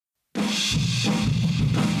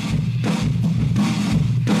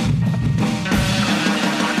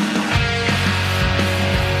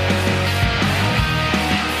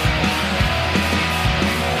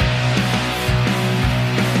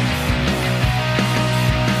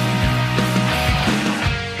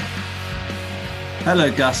Hello,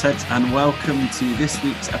 Gasheads, and welcome to this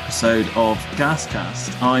week's episode of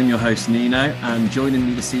Gascast. I'm your host, Nino, and joining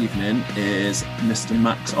me this evening is Mr.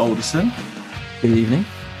 Max Alderson. Good evening.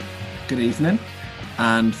 Good evening.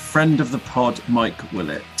 And friend of the pod, Mike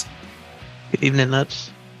Willett. Good evening,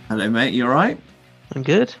 lads. Hello, mate. You all right? I'm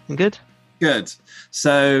good. Good.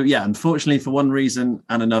 So, yeah, unfortunately, for one reason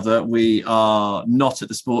and another, we are not at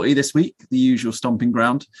the Sporty this week, the usual stomping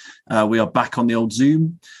ground. We are back on the old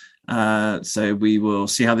Zoom. So we will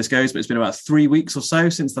see how this goes. But it's been about 3 weeks or so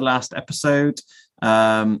since the last episode.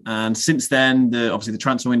 And since then, obviously the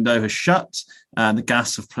transfer window has shut. The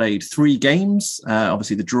Gas have played 3 games.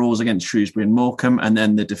 Obviously the draws against Shrewsbury and Morecambe, and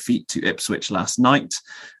then the defeat to Ipswich last night.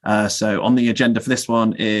 So on the agenda for this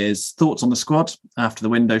one is thoughts on the squad after the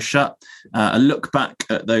window shut, a look back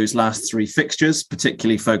at those last 3 fixtures,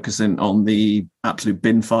 particularly focusing on the absolute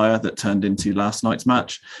bin fire that turned into last night's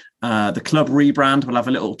match. The club rebrand, we'll have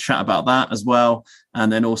a little chat about that as well.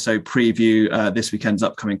 And then also preview this weekend's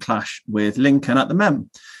upcoming clash with Lincoln at the Mem.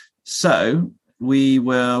 So we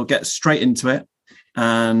will get straight into it.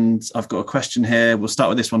 And I've got a question here. We'll start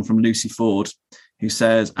with this one from Lucy Ford, who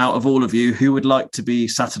says, out of all of you, who would like to be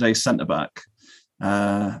Saturday's centre-back?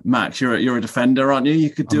 Max, you're a defender, aren't you?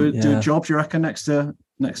 You could do a job, do you reckon, next to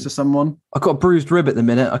someone? I've got a bruised rib at the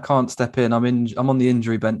minute. I can't step in. I'm on the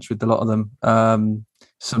injury bench with a lot of them.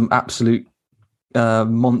 Some absolute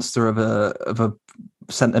monster of a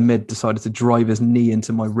centre mid decided to drive his knee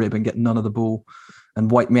into my rib and get none of the ball and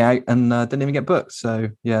wipe me out, and didn't even get booked. So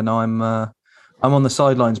yeah, no, I'm on the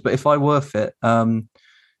sidelines. But if I were fit, no,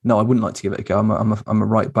 I wouldn't like to give it a go. I'm a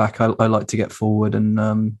right back. I like to get forward and.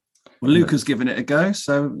 Well, Luca's given it a go,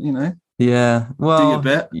 so you know. Yeah, well, do your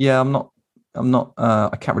bit. Yeah, I'm not.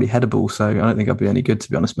 I can't really head a ball, so I don't think I'd be any good, to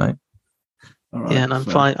be honest, mate. All right, yeah, and I'm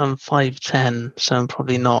 5'10", so I'm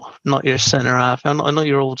probably not your centre half. I'm not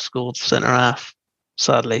your old school centre half,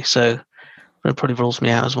 sadly. So it probably rules me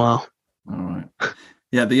out as well. All right.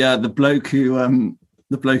 Yeah, the bloke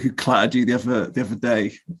who clattered you the other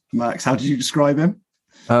day, Max. How did you describe him?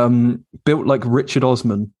 Built like Richard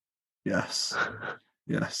Osman. Yes.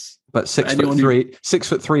 But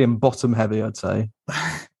 6'3" and bottom heavy, I'd say.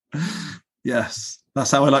 Yes.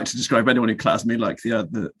 That's how I like to describe anyone who clatters me, like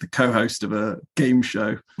the co-host of a game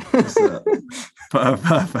show.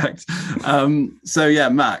 Perfect. So yeah,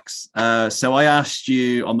 Max. So I asked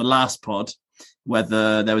you on the last pod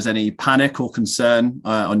whether there was any panic or concern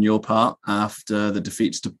on your part after the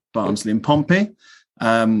defeats to Barnsley and Pompey.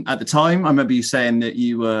 At the time, I remember you saying that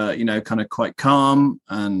you were, kind of quite calm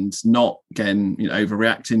and not getting,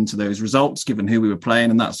 overreacting to those results, given who we were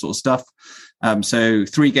playing and that sort of stuff. So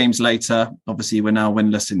 3 games later, obviously we're now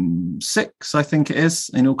winless in 6, I think it is,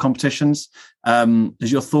 in all competitions.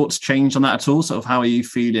 Has your thoughts changed on that at all? Sort of how are you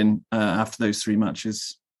feeling after those 3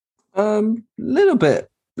 matches? Little bit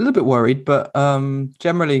worried, but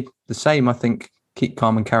generally the same. I think keep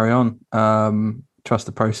calm and carry on. Trust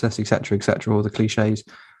the process, etc., all the cliches.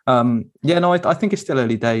 I think it's still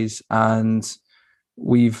early days, and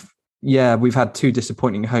we've had 2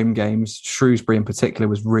 disappointing home games. Shrewsbury in particular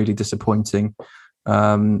was really disappointing.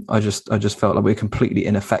 I just felt like we were completely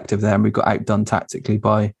ineffective there, and we got outdone tactically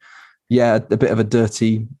by a bit of a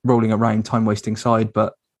dirty rolling around time wasting side,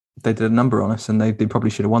 but they did a number on us, and they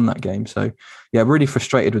probably should have won that game. So yeah, really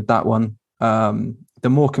frustrated with that one. The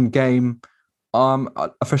Morecambe game,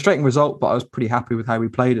 a frustrating result, but I was pretty happy with how we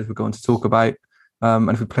played, as we're going to talk about. And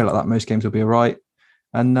if we play like that, most games will be all right.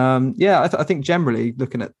 And I think generally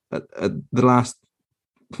looking at the last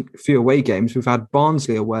few away games, we've had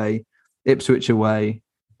Barnsley away, Ipswich away,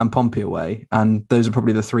 and Pompey away, and those are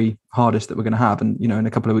probably the 3 hardest that we're going to have. And in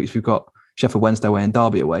a couple of weeks we've got Sheffield Wednesday away and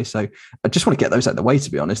Derby away. So I just want to get those out of the way. To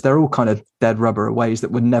be honest, they're all kind of dead rubber aways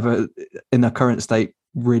that we're never, in their current state,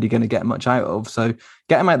 really going to get much out of. So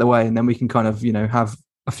get them out of the way, and then we can kind of have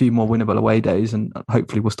a few more winnable away days, and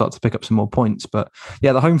hopefully we'll start to pick up some more points. But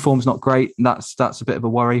yeah, the home form's not great, and that's a bit of a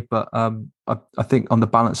worry. But I think on the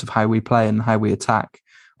balance of how we play and how we attack,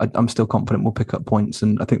 I'm still confident we'll pick up points,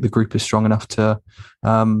 and I think the group is strong enough to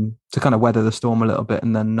kind of weather the storm a little bit,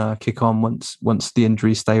 and then kick on once the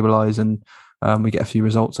injuries stabilise and we get a few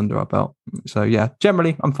results under our belt. So yeah,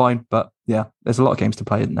 generally I'm fine, but yeah, there's a lot of games to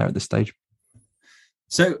play in there at this stage.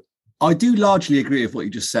 So I do largely agree with what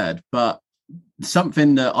you just said, but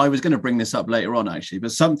something that I was going to bring this up later on, actually,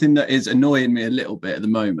 but something that is annoying me a little bit at the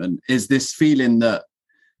moment is this feeling that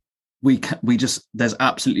there's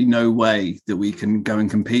absolutely no way that we can go and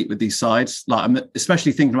compete with these sides. Like, I'm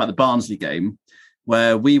especially thinking about the Barnsley game,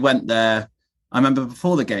 where we went there. I remember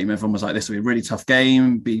before the game, everyone was like, this will be a really tough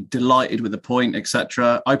game, be delighted with the point,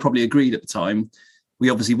 etc. I probably agreed at the time. we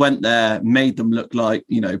obviously went there, made them look like,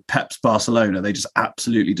 Pep's Barcelona. They just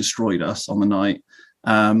absolutely destroyed us on the night.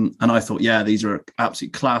 And I thought, yeah, these are an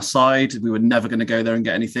absolute class side. We were never going to go there and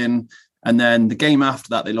get anything. And then the game after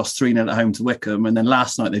that, they lost 3-0 at home to Wycombe. And then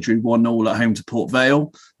last night they drew 1-1 at home to Port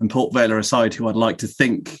Vale. And Port Vale are a side who I'd like to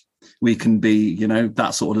think we can be,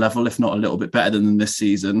 that sort of level, if not a little bit better than this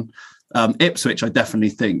season. Ipswich, I definitely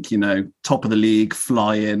think, top of the league,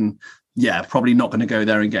 fly in. Yeah, probably not going to go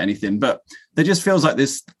there and get anything. But there just feels like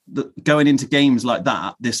this, going into games like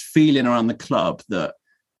that, this feeling around the club that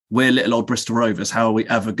we're little old Bristol Rovers. How are we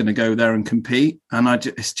ever going to go there and compete? And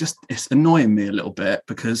it's annoying me a little bit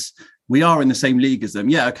because we are in the same league as them.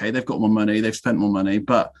 Yeah, okay, they've got more money, they've spent more money,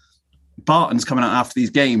 but Barton's coming out after these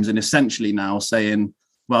games and essentially now saying,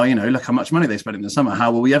 well, look how much money they spent in the summer.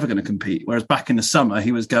 How are we ever going to compete? Whereas back in the summer,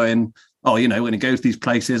 he was going, oh, we're going to go to these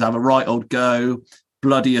places, have a right old go,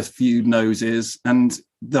 bloody a few noses. And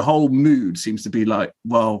the whole mood seems to be like,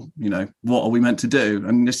 well, what are we meant to do?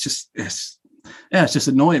 And it's just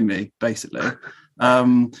annoying me, basically.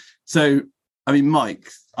 So, I mean, Mike,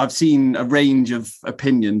 I've seen a range of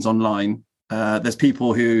opinions online. There's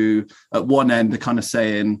people who at one end are kind of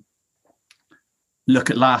saying,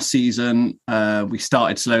 look at last season, we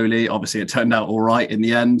started slowly. Obviously, it turned out all right in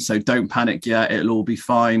the end. So don't panic yet. It'll all be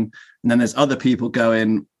fine. And then there's other people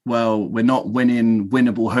going, well, we're not winning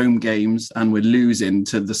winnable home games and we're losing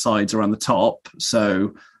to the sides around the top.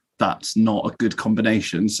 So that's not a good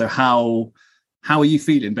combination. So how are you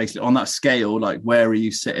feeling basically on that scale? Like, where are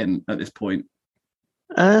you sitting at this point?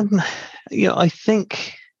 I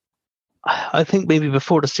think maybe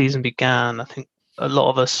before the season began, I think a lot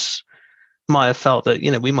of us might have felt that,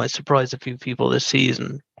 we might surprise a few people this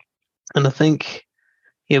season. And I think,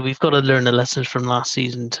 we've got to learn the lessons from last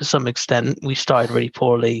season to some extent. We started really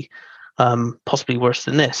poorly, possibly worse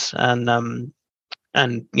than this. And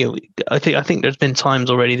I think there's been times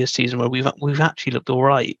already this season where we've actually looked all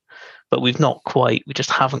right, but we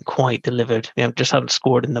just haven't quite delivered. Just haven't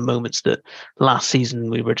scored in the moments that last season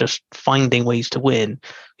we were just finding ways to win.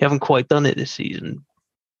 We haven't quite done it this season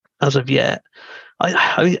as of yet.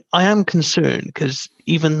 I am concerned because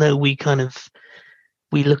even though we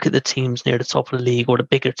look at the teams near the top of the league or the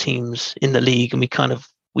bigger teams in the league and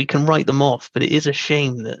we can write them off, but it is a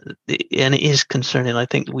shame and it is concerning. I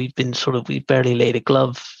think we've barely laid a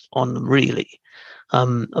glove on them really.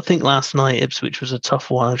 I think last night Ipswich was a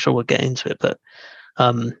tough one. I'm sure we'll get into it, but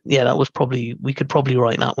that was we could probably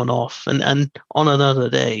write that one off. And on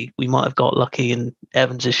another day, we might have got lucky and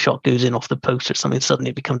Evans's shot goes in off the post or something.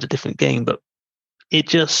 Suddenly it becomes a different game, but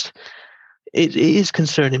it is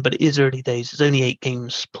concerning, but it is early days. There's only 8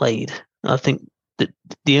 games played. I think that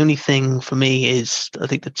the only thing for me is, I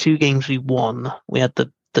think the 2 games we won, we had the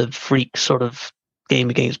freak sort of game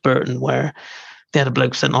against Burton where they had a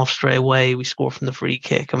bloke sent off straight away. We scored from the free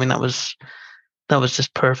kick. I mean, that was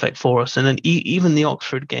just perfect for us. And then even the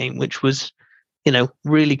Oxford game, which was,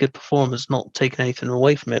 really good performance, not taking anything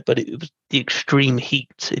away from it, but it was the extreme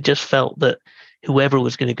heat. It just felt that whoever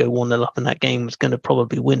was going to go 1-0 up in that game was going to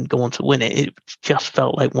probably go on to win it. It just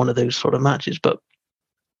felt like one of those sort of matches. But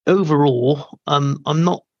overall, I'm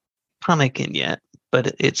not panicking yet,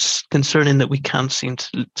 but it's concerning that we can't seem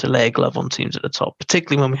to lay a glove on teams at the top,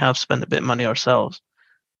 particularly when we have spent a bit of money ourselves.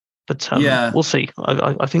 But we'll see.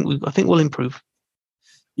 I think we'll improve.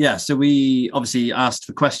 Yeah, so we obviously asked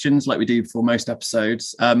for questions like we do for most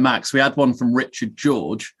episodes. Max, we had one from Richard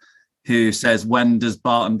George, who says, when does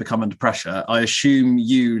Barton become under pressure? I assume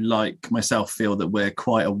you, like myself, feel that we're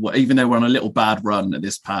quite even though we're on a little bad run at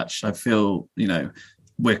this patch, I feel,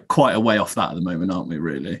 we're quite a way off that at the moment, aren't we,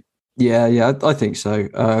 really? Yeah, I think so.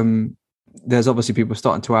 There's obviously people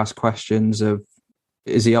starting to ask questions of,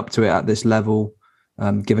 is he up to it at this level,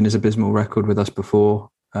 given his abysmal record with us before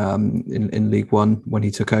in League One when he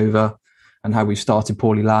took over, and how we started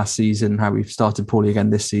poorly last season, how we've started poorly again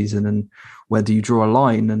this season, and where do you draw a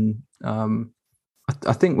line? And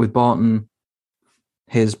I think with Barton,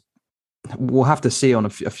 we'll have to see on a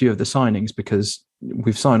few of the signings, because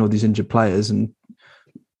we've signed all these injured players, and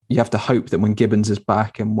you have to hope that when Gibbons is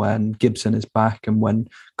back and when Gibson is back and when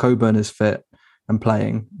Coburn is fit and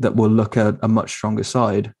playing, that we'll look at a much stronger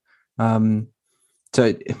side. But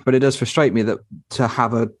it does frustrate me that to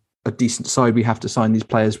have a decent side, we have to sign these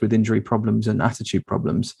players with injury problems and attitude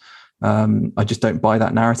problems. I just don't buy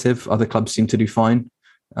that narrative. Other clubs seem to do fine.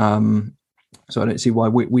 So I don't see why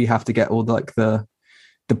we have to get all the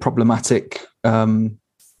problematic,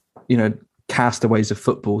 castaways of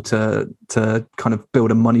football to kind of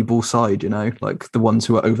build a Moneyball side, like the ones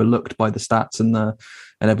who are overlooked by the stats and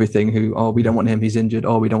everything, who, we don't want him, he's injured.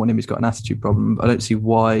 We don't want him, he's got an attitude problem. I don't see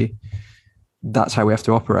why that's how we have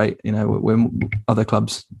to operate. When other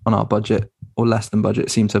clubs on our budget or less than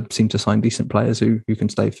budget seem to sign decent players who can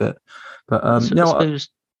stay fit. But sorry,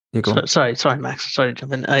 Max. Sorry to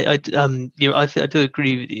jump in. I do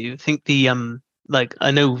agree with you. I think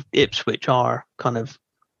I know Ipswich are kind of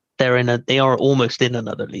they are almost in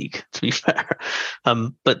another league, to be fair.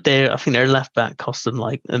 But I think their left back cost them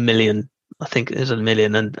like $1 million. I think it was $1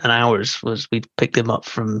 million, and ours was we picked him up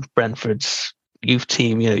from Brentford's youth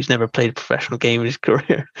team. He's never played a professional game in his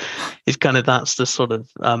career. It's kind of that's the sort of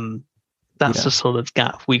the sort of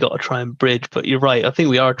gap we got to try and bridge. But you're right. I think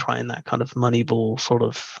we are trying that kind of Moneyball sort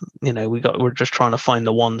of. We're just trying to find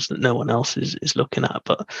the ones that no one else is looking at.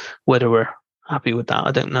 But whether we're happy with that,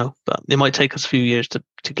 I don't know. But it might take us a few years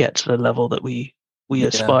to get to the level that we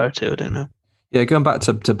aspire to. I don't know. Yeah, going back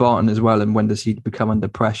to Barton as well, and when does he become under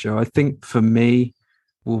pressure? I think for me,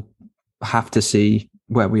 we'll have to see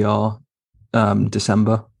where we are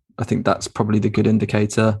December. I think that's probably the good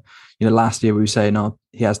indicator. Last year we were saying,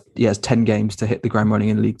 he has 10 games to hit the ground running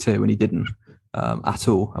in League Two, and he didn't at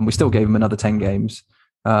all. And we still gave him another 10 games.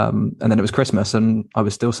 And then it was Christmas, and I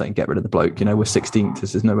was still saying, get rid of the bloke. We're 16th.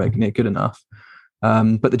 This is nowhere near good enough.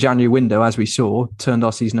 But the January window, as we saw, turned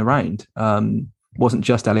our season around. Wasn't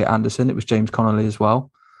just Elliot Anderson; it was James Connolly as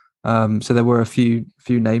well. So there were a few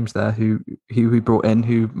names there who brought in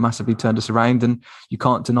who massively turned us around. And you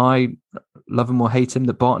can't deny, love him or hate him,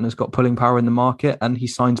 that Barton has got pulling power in the market, and he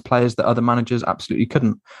signs players that other managers absolutely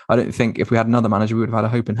couldn't. I don't think if we had another manager, we would have had a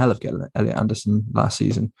hope in hell of getting Elliot Anderson last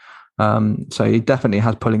season. So he definitely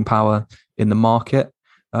has pulling power in the market.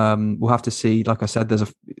 We'll have to see. Like I said, there's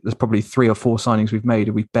probably 3 or 4 signings we've made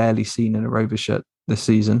and we've barely seen in a Rovers shirt this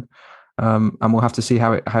season. And we'll have to see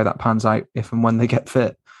how that pans out if and when they get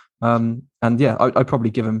fit. And yeah, I'd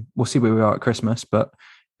probably give him. We'll see where we are at Christmas, but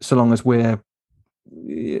so long as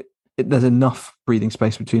there's enough breathing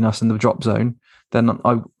space between us and the drop zone, then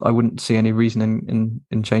I wouldn't see any reason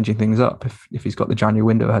in changing things up if he's got the January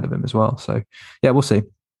window ahead of him as well. So yeah, we'll see.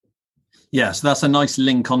 Yeah, so that's a nice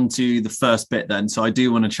link onto the first bit then. So I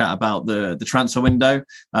do want to chat about the transfer window,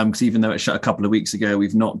 because even though it shut a couple of weeks ago,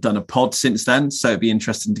 we've not done a pod since then. So it'd be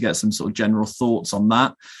interesting to get some sort of general thoughts on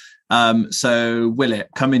that. So Willett,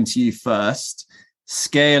 coming to you first.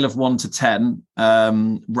 Scale of 1 to 10,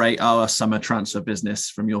 rate our summer transfer business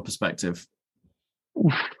from your perspective.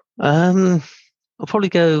 I'll probably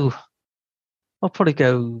go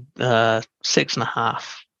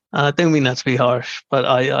 6.5. I don't mean that to be harsh, but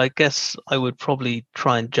I guess I would probably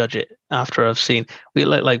try and judge it after I've seen.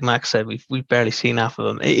 Like Max said, we've barely seen half of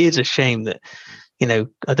them. It is a shame that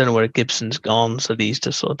I don't know where Gibson's gone, so these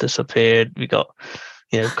just sort of disappeared. We got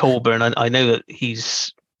Colburn. I know that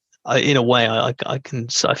he's in a way I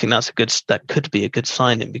think that could be a good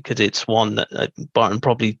signing, because it's one that Barton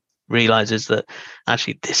probably realizes that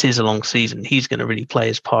actually this is a long season. He's going to really play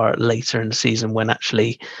his part later in the season when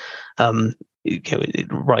actually.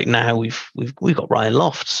 Right now we've got Ryan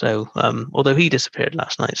Loft, so although he disappeared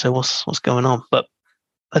last night, so what's going on? But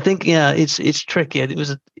I think it's tricky. It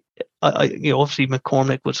was obviously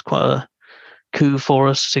McCormick was quite a coup for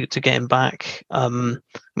us to get him back.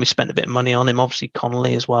 We spent a bit of money on him. Obviously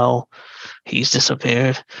Connolly as well, he's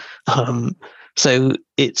disappeared. So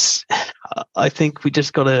it's I think we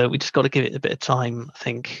just gotta give it a bit of time. I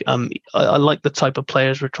think I like the type of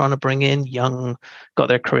players we're trying to bring in, young, got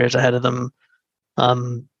their careers ahead of them.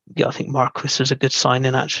 I think Marquis is a good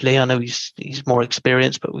signing, actually. I know he's more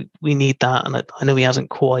experienced, but we need that. And I know he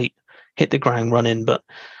hasn't quite hit the ground running, but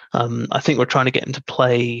I think we're trying to get him to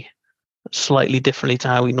play slightly differently to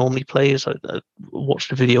how he normally plays. I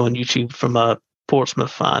watched a video on YouTube from a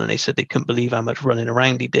Portsmouth fan, and they said they couldn't believe how much running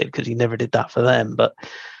around he did because he never did that for them. But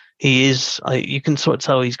he is, you can sort of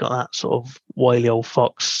tell he's got that sort of wily old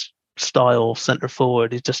fox style centre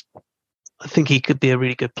forward. He's just, I think he could be a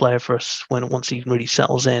really good player for us once he really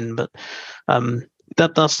settles in. But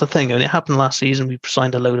that's the thing. I mean, it happened last season. We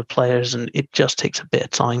signed a load of players, and it just takes a bit of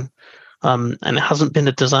time. And it hasn't been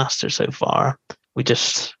a disaster so far. We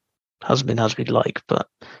just hasn't been as we'd like. But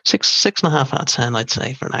 6.5 out of 10, I'd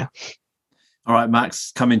say for now. All right,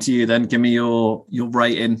 Max, coming to you then. Give me your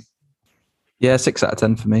rating. Yeah, 6 out of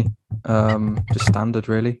 10 for me. Just standard,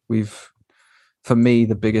 really. For me,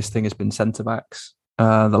 the biggest thing has been centre backs.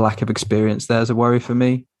 The lack of experience there is a worry for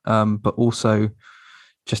me, but also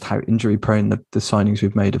just how injury prone the signings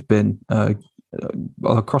we've made have been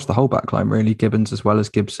across the whole back line, really. Gibbons as well as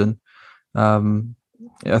Gibson.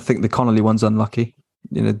 I think the Connolly one's unlucky.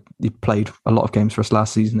 He played a lot of games for us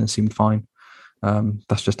last season and seemed fine.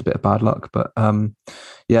 That's just a bit of bad luck, but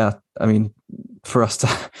yeah, I mean, for us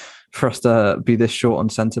to be this short on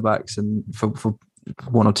centre backs and for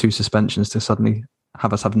 1 or 2 suspensions to suddenly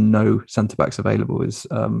have us have no centre backs available is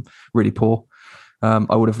really poor.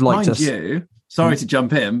 I would have liked us. Sorry to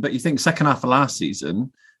jump in, but you think second half of last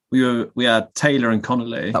season we had Taylor and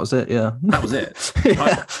Connolly. That was it. Yeah, that was it.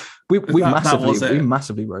 Yeah. We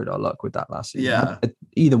massively rode our luck with that last season. Yeah,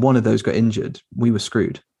 either one of those got injured, we were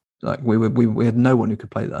screwed. Like we had no one who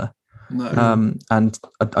could play there. No. And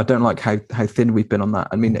I don't like how thin we've been on that.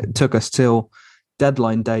 I mean, it took us till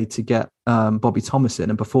deadline day to get Bobby Thomas in,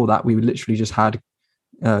 and before that, we literally just had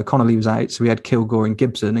Connolly was out, so we had Kilgore and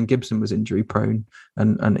Gibson was injury prone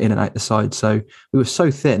and in and out the side. So we were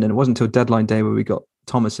so thin, and it wasn't until deadline day where we got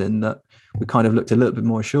Thomas in that we kind of looked a little bit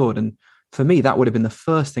more assured. And for me, that would have been the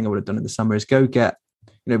first thing I would have done in the summer is go get,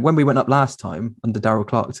 when we went up last time under Darrell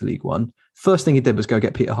Clark to League One, first thing he did was go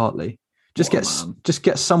get Peter Hartley. Just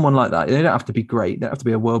get someone like that. They don't have to be great. They don't have to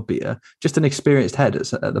be a world beater. Just an experienced head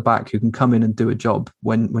at the back who can come in and do a job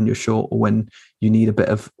when you're short or when you need a bit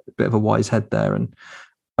of a wise head there. And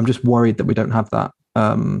I'm just worried that we don't have that.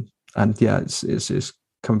 And yeah, it's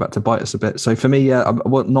coming back to bite us a bit. So for me, yeah,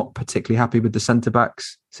 I'm not particularly happy with the centre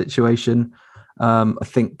backs situation. I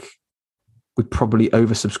think we probably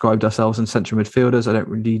oversubscribed ourselves in central midfielders. I don't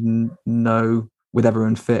really know with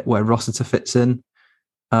everyone fit where Rossiter fits in.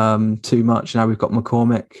 Too much. Now we've got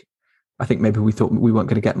McCormick. I think maybe we thought we weren't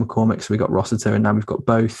going to get McCormick, so we got Rossiter, and now we've got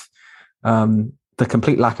both. The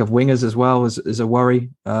complete lack of wingers as well is a worry.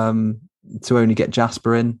 To only get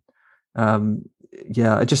Jasper in,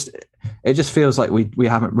 it just feels like we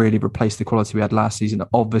haven't really replaced the quality we had last season.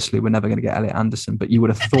 Obviously, we're never going to get Elliot Anderson, but you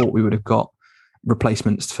would have thought we would have got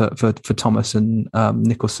replacements for Thomas and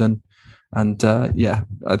Nicholson, and I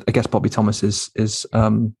guess Bobby Thomas is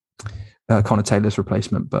Connor Taylor's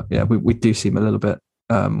replacement, but yeah, we do seem a little bit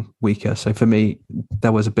weaker. So for me,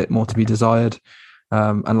 there was a bit more to be desired.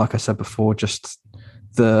 And like I said before, just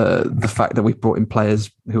the fact that we brought in players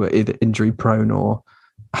who are either injury prone or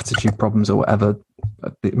attitude problems or whatever,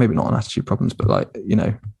 maybe not on attitude problems, but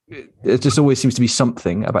it just always seems to be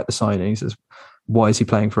something about the signings. Is why is he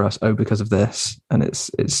playing for us? Oh, because of this. And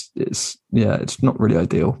it's not really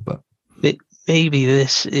ideal, but maybe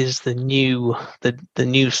this is the new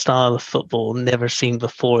style of football never seen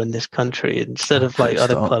before in this country. Instead of like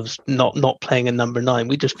other clubs not playing a number 9,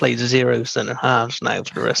 we just play 0 centre halves now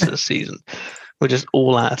for the rest of the season. We're just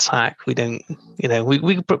all out attack. We don't,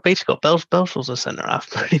 we basically got Belshaw's a centre half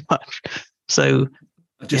pretty much. So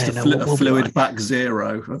just a fluid back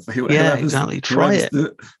 0. Yeah, exactly. Try it.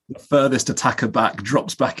 The furthest attacker back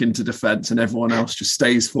drops back into defence, and everyone else just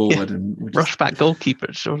stays forward and rush back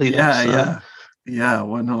goalkeepers. Surely, yeah.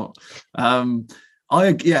 Why not?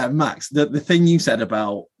 Max. The thing you said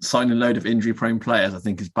about signing a load of injury-prone players, I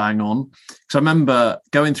think, is bang on. Because I remember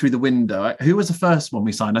going through the window. Who was the first one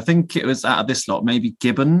we signed? I think it was out of this lot, maybe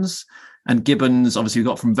Gibbons. And Gibbons, obviously, we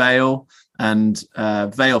got from Vale. And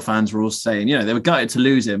Vale fans were all saying, they were gutted to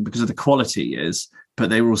lose him because of the quality he is, but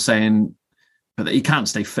they were all saying, but that he can't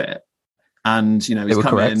stay fit. And, he's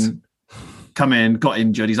come in, got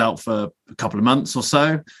injured. He's out for a couple of months or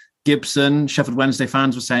so. Gibson, Sheffield Wednesday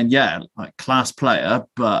fans were saying, like class player,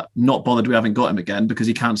 but not bothered we haven't got him again because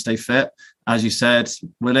he can't stay fit. As you said,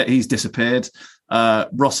 he's disappeared.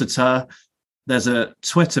 Rossiter, there's a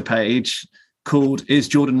Twitter page called Is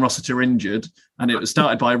Jordan Rossiter Injured? And it was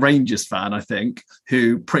started by a Rangers fan, I think,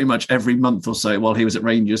 who pretty much every month or so while he was at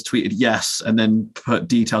Rangers tweeted yes and then put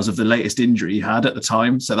details of the latest injury he had at the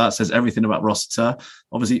time. So that says everything about Rossiter.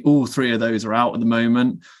 Obviously, all 3 of those are out at the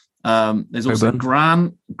moment. There's also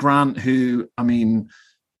Grant, who,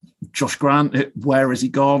 Josh Grant, where has he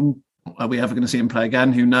gone? Are we ever going to see him play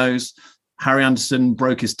again? Who knows? Harry Anderson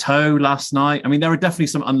broke his toe last night. There are definitely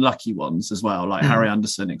some unlucky ones as well, like Harry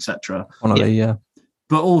Anderson, etc.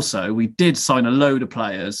 But also, we did sign a load of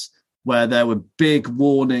players where there were big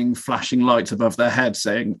warning flashing lights above their head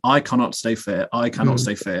saying, I cannot stay fit. I cannot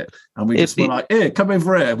stay fit. And we just were like, come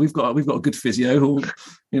over here. We've got a good physio who,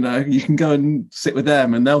 you can go and sit with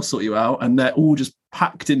them and they'll sort you out. And they're all just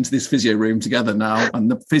packed into this physio room together now.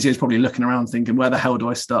 And the physio's probably looking around thinking, where the hell do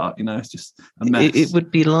I start? It's just a mess. It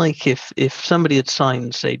would be like if somebody had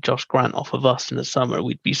signed, say, Josh Grant off of us in the summer,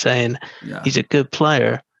 we'd be saying he's a good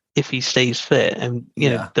player if he stays fit, and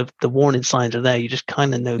the warning signs are there. You just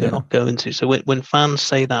kind of know they're not going to. So when fans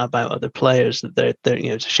say that about other players, that they're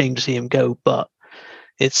it's a shame to see him go, but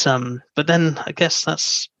it's but then I guess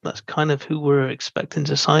that's kind of who we're expecting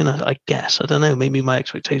to sign. I guess I don't know. Maybe my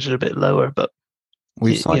expectations are a bit lower, but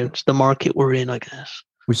it's the market we're in, I guess.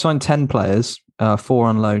 We've signed 10 players, 4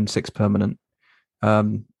 on loan, 6 permanent.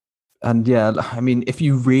 And if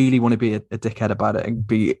you really want to be a dickhead about it and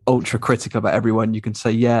be ultra critical about everyone, you can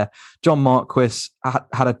say, John Marquis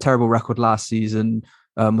had a terrible record last season.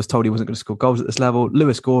 was told he wasn't going to score goals at this level.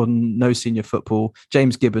 Lewis Gordon, no senior football.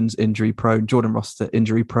 James Gibbons, injury prone. Jordan Rossiter,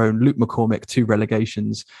 injury prone. Luke McCormick, 2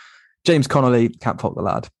 relegations. James Connolly, can't fault the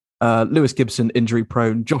lad. Lewis Gibson, injury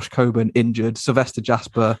prone. Josh Coburn, injured. Sylvester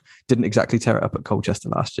Jasper didn't exactly tear it up at Colchester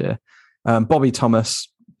last year. Bobby Thomas,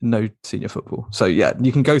 no senior football. So yeah,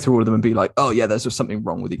 you can go through all of them and be like, oh yeah, there's something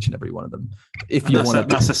wrong with each and every one of them. If you want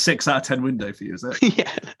that's a 6 out of 10 window for you, is it?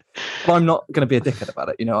 Yeah. Well, I'm not going to be a dickhead about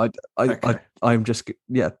it. You know, I'm just,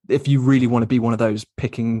 yeah, if you really want to be one of those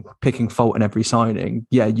picking fault in every signing,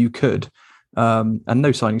 yeah, you could. And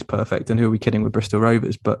no signing's perfect. And who are we kidding with Bristol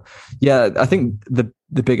Rovers? But yeah, I think the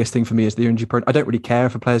biggest thing for me is the injury prone. I don't really care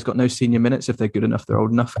if a player's got no senior minutes. If they're good enough, they're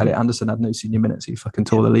old enough. Elliot Anderson had no senior minutes. He fucking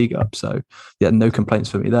tore the league up. So yeah, no complaints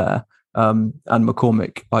for me there. And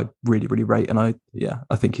McCormick, I really, really rate. And I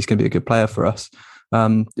think he's going to be a good player for us.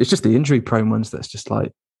 It's just the injury prone ones that's just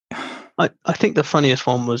like, I think the funniest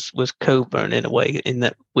one was Coburn in a way, in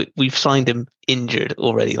that we've signed him injured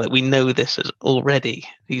already. Like, we know this is already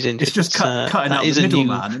he's injured. It's just cutting out the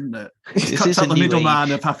middleman, isn't it? It cuts out the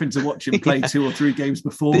middleman of having to watch him play 2 or 3 games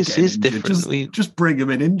before. This is injured. different. Just bring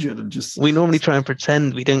him in injured and just. We normally try and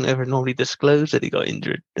pretend we don't ever normally disclose that he got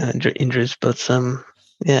injuries, but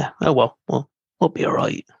yeah. Oh well, we'll be all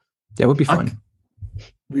right. Yeah, we'll be fine.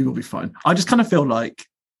 We will be fine. I just kind of feel like,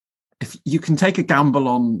 if you can take a gamble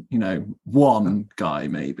on, one guy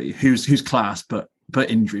maybe who's class but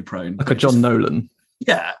injury prone, like a John Nolan.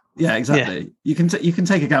 Yeah, exactly. Yeah. You can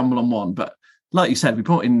take a gamble on one, but like you said, we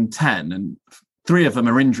brought in 10, and 3 of them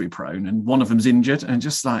are injury prone, and 1 of them's injured, and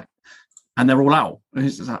and they're all out.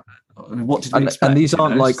 What did we expect? And these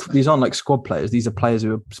aren't like squad players. These are players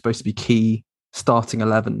who are supposed to be key starting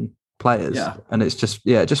 11 players. Yeah, and it's just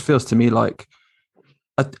it just feels to me like.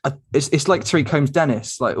 It's like Tariq Combs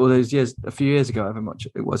Dennis, like all those years, a few years ago, however much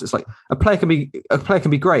it was. It's like a player can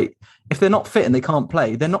be great. If they're not fit and they can't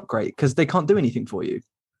play, they're not great because they can't do anything for you.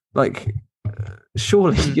 Like,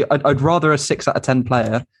 surely I'd rather a 6 out of 10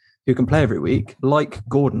 player who can play every week, like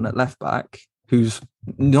Gordon at left back, who's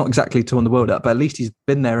not exactly torn the world up, but at least he's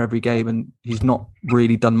been there every game and he's not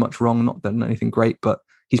really done much wrong, not done anything great, but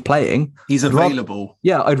he's playing. He's available.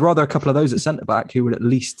 I'd rather a couple of those at centre back who would at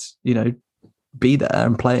least, be there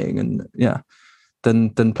and playing, and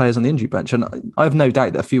than players on the injury bench. And I have no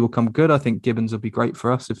doubt that a few will come good. I think Gibbons will be great for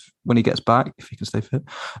us when he gets back, if he can stay fit.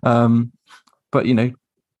 But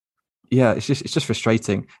it's just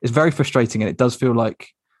frustrating. It's very frustrating, and it does feel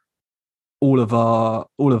like all of our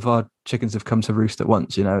chickens have come to roost at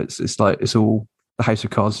once. It's like it's all the house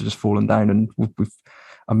of cards has just fallen down, and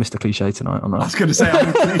I missed a cliche tonight on that. I was going to say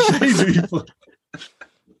I'm cliche people.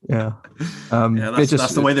 Yeah.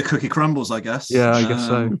 That's the way the cookie crumbles, I guess. Yeah, I guess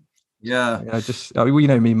so. Yeah. You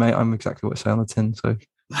know me, mate. I'm exactly what I say on the tin. So,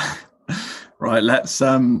 right. Let's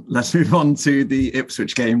move on to the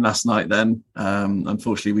Ipswich game last night. Then,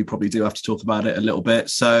 unfortunately, we probably do have to talk about it a little bit.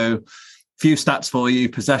 So, few stats for you: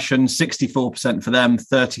 possession 64% for them,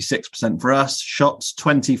 36% for us. Shots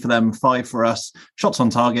 20 for them, 5 for us. Shots on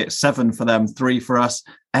target 7 for them, 3 for us.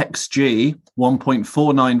 XG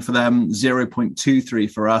 1.49 for them, 0.23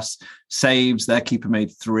 for us. Saves, their keeper made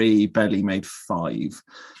 3, Belly made 5.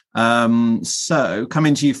 So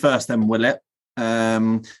coming to you first then, Willett.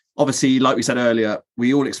 Obviously, like we said earlier,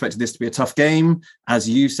 we all expected this to be a tough game. As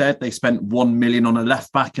you said, they spent 1 million on a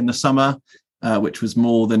left back in the summer, which was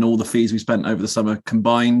more than all the fees we spent over the summer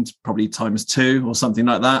combined, probably times 2 or something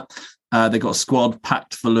like that. They got a squad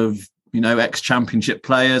packed full of ex-championship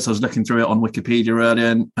players. I was looking through it on Wikipedia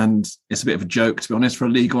earlier, and it's a bit of a joke, to be honest, for a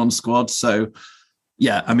League One squad. So,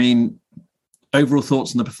 yeah, I mean, overall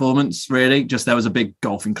thoughts on the performance, really? Just there was a big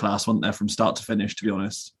golfing class, wasn't there, from start to finish, to be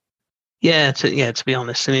honest? To be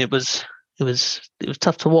honest, I mean, it was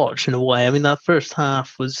tough to watch in a way. I mean, that first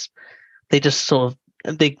half was, they just sort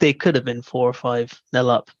of, they could have been 4 or 5-0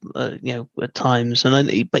 up, at times.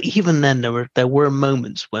 But even then, there were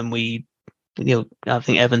moments when we, I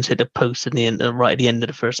think Evans hit a post in the end, right at the end of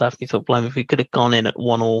the first half. And you thought, blimey, if we could have gone in at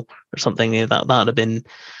 1-1 or something, that would have been,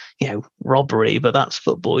 robbery. But that's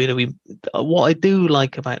football. What I do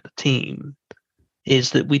like about the team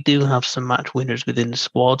is that we do have some match winners within the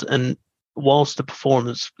squad. And whilst the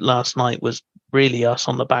performance last night was really us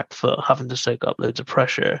on the back foot, having to soak up loads of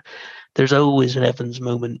pressure, there's always an Evans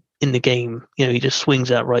moment in the game. He just swings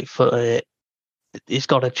that right foot at it. He's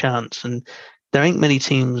got a chance, and there ain't many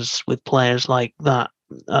teams with players like that.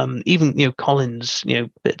 Even Collins,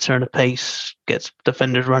 bit turn of pace, gets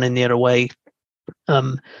defenders running the other way.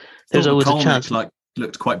 There's always a chance.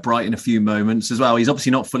 Looked quite bright in a few moments as well. He's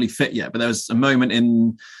obviously not fully fit yet, but there was a moment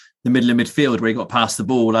in the middle of midfield where he got past the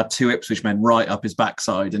ball, had 2 Ipswich men right up his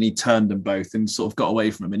backside, and he turned them both and sort of got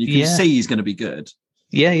away from him. And you can see he's going to be good.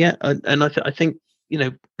 Yeah, and I think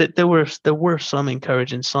that there were some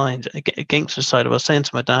encouraging signs against the side. I was saying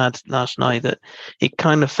to my dad last night that it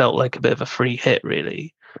kind of felt like a bit of a free hit,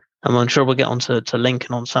 really. I'm sure we'll get on to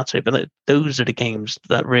Lincoln on Saturday, but those are the games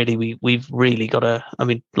that really we've really got to. I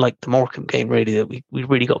mean, like the Morecambe game, really, that we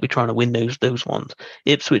really got to be trying to win those ones.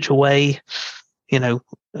 Ipswich away, like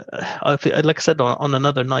I said, on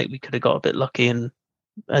another night we could have got a bit lucky, and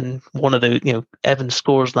one of the Evans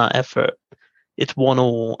scores that effort. It's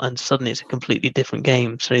 1-1, and suddenly it's a completely different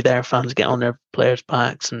game. So their fans get on their players'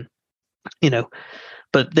 backs, and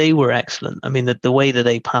but they were excellent. I mean, the way that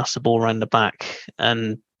they passed the ball around the back,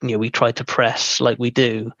 and we tried to press like we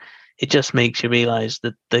do, it just makes you realise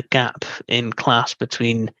that the gap in class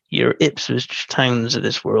between your Ipswich Towns of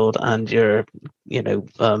this world and your,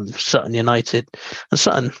 Sutton United. And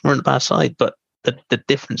Sutton weren't a bad side, but the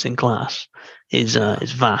difference in class is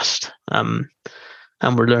vast.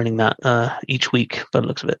 And we're learning that each week by the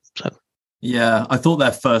looks of it. So. Yeah, I thought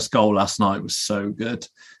their first goal last night was so good.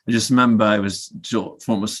 I just remember it was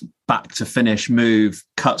almost back to finish move,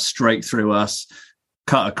 cut straight through us,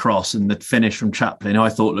 cut across, and the finish from Chaplin, who I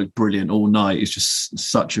thought looked brilliant all night. He's just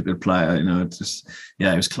such a good player,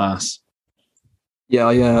 it was class.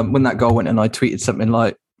 Yeah, when that goal went in, I tweeted something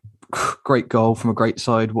like, great goal from a great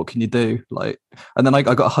side, what can you do? And then I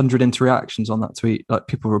got 100 interactions on that tweet, like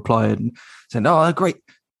people replied and saying, oh great,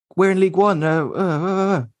 we're in League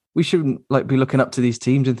One, we shouldn't be looking up to these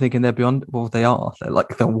teams and thinking they're beyond. Well, they are.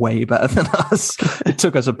 They're way better than us. It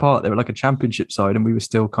took us apart. They were like a championship side and we were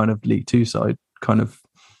still kind of League Two side kind of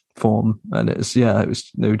form, and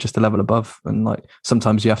they were just a level above. And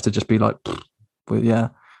sometimes you have to just be like,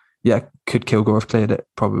 well, could Kilgore have cleared it?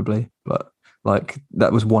 Probably, but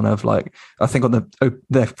that was one of I think on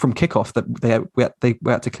the from kickoff that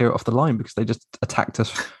we had to clear it off the line because they just attacked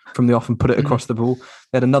us from the off and put it across the ball.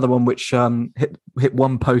 They had another one which hit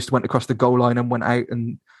one post, went across the goal line and went out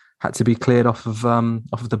and had to be cleared off of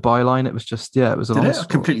the byline. It was just it was a long score. I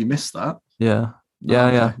completely missed that.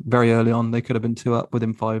 Yeah, very early on. They could have been 2 up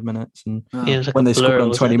within 5 minutes, and when they scored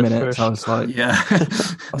on 20 minutes, I was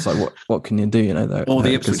like, what can you do? All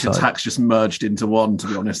the Ipswich attacks just merged into one. To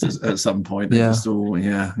be honest, at some point, just all,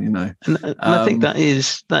 And I think that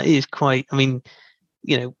is quite. I mean,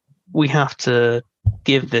 we have to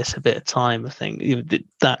give this a bit of time. I think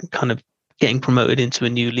that kind of getting promoted into a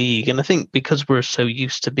new league, and I think because we're so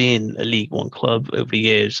used to being a League One club over the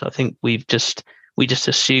years, I think we just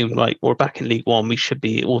assume we're back in League One, we should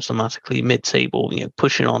be automatically mid-table,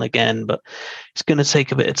 pushing on again. But it's going to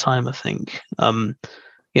take a bit of time, I think. And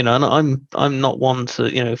I'm not one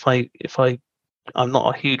to, I'm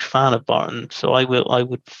not a huge fan of Barton, so I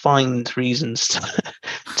would find reasons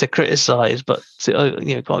to criticise, but got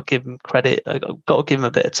to give him credit. I got to give him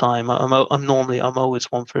a bit of time. I'm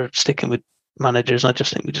always one for sticking with managers. I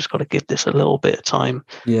just think we just got to give this a little bit of time.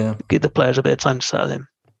 Yeah, give the players a bit of time to settle in.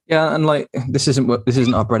 Yeah, and this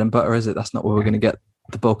isn't our bread and butter, is it? That's not where we're going to get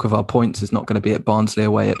the bulk of our points. It's not going to be at Barnsley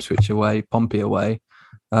away, Ipswich away, Pompey away.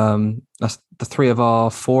 That's the 3 of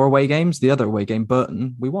our 4 away games. The other away game,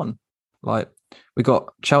 Burton, we won. We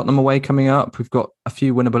got Cheltenham away coming up. We've got a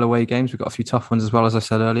few winnable away games. We've got a few tough ones as well, as I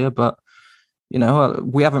said earlier. But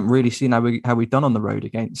we haven't really seen how we've done on the road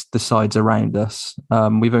against the sides around us.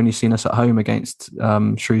 We've only seen us at home against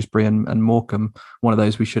Shrewsbury and Morecambe. One of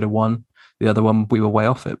those we should have won. The other one, we were way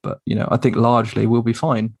off it. But, I think largely we'll be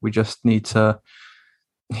fine. We just need to,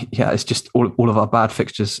 it's just all of our bad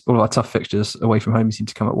fixtures, all of our tough fixtures away from home seem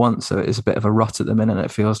to come at once. So it's a bit of a rut at the minute. And it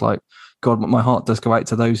feels like, God, my heart does go out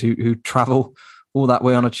to those who travel all that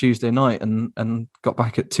way on a Tuesday night and got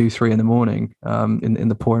back at 2-3 in the morning in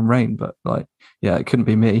the pouring rain. But it couldn't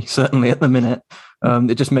be me, certainly at the minute.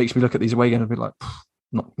 It just makes me look at these away games and be like,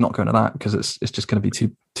 not going to that, because it's just going to be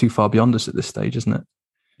too far beyond us at this stage, isn't it?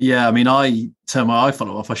 Yeah, I mean, I turned my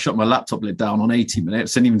iPhone off. I shut my laptop lid down on 80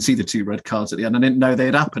 minutes. Didn't even see the 2 red cards at the end. I didn't know they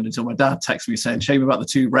had happened until my dad texted me saying, shame about the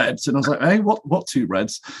 2 reds. And I was like, hey, what 2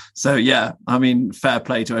 reds? So, yeah, I mean, fair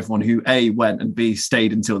play to everyone who A, went and B,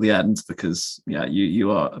 stayed until the end, because, you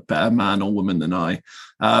are a better man or woman than I.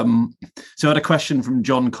 So I had a question from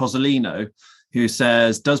John Cozzolino, who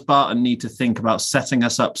says, does Barton need to think about setting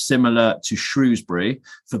us up similar to Shrewsbury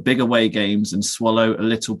for big away games and swallow a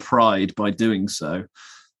little pride by doing so?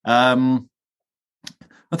 I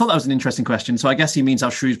thought that was an interesting question. So I guess he means how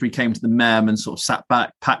Shrewsbury came to the Mem and sort of sat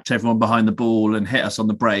back, packed everyone behind the ball and hit us on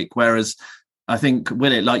the break. Whereas I think,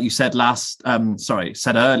 Willett, like you said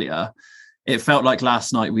said earlier, it felt like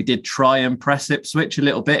last night we did try and press Ipswich a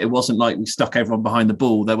little bit. It wasn't like we stuck everyone behind the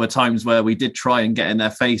ball. There were times where we did try and get in their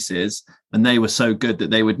faces, and they were so good that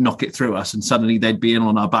they would knock it through us, and suddenly they'd be in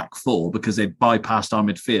on our back 4 because they'd bypassed our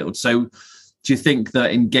midfield. So do you think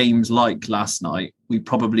that in games like last night, we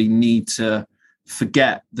probably need to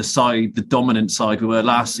forget the dominant side we were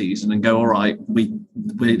last season and go, all right, we're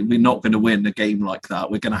not going to win a game like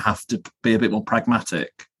that. We're going to have to be a bit more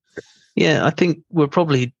pragmatic. Yeah, I think we're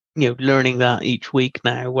probably, learning that each week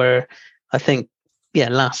now, where I think,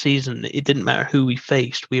 last season it didn't matter who we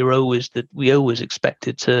faced. We always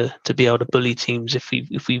expected to be able to bully teams if we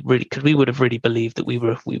really, because we would have really believed that we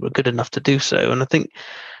were good enough to do so. And I think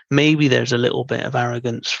maybe there's a little bit of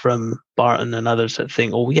arrogance from Barton and others that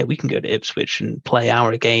think, oh yeah, we can go to Ipswich and play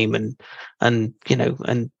our game and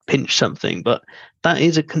pinch something. But that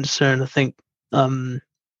is a concern, I think,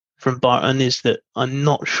 from Barton, is that I'm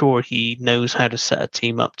not sure he knows how to set a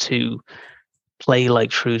team up to play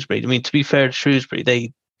like Shrewsbury. I mean, to be fair to Shrewsbury,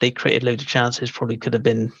 they created loads of chances. They probably could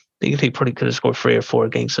have scored 3 or 4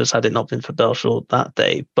 against us had it not been for Belshaw that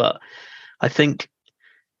day. But I think,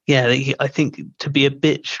 I think to be a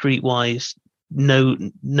bit streetwise,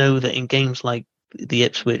 know that in games like the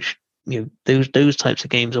Ipswich, those types of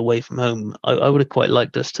games away from home, I would have quite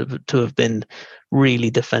liked us to have been really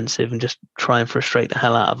defensive and just try and frustrate the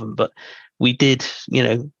hell out of them. But we did,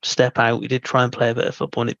 step out. We did try and play a bit of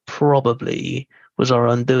football, and it probably was our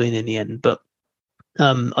undoing in the end. But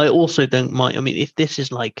I also don't mind. I mean, if this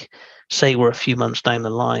is like, say, we're a few months down the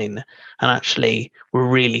line and actually we're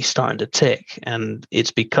really starting to tick, and it's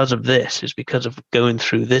because of going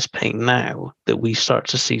through this pain now that we start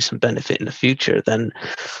to see some benefit in the future, then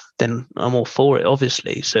I'm all for it,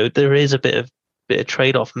 obviously. So there is a bit of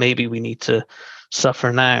trade-off. Maybe we need to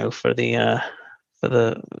suffer now for the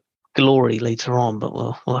glory later on, but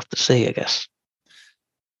we'll have to see, I guess.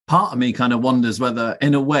 Part of me kind of wonders whether,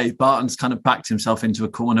 in a way, Barton's kind of backed himself into a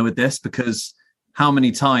corner with this, because how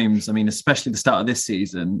many times, I mean, especially the start of this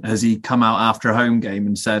season, has he come out after a home game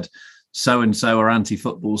and said, so-and-so are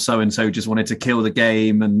anti-football, so-and-so just wanted to kill the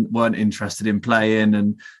game and weren't interested in playing.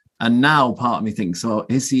 And now part of me thinks, well,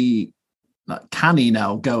 can he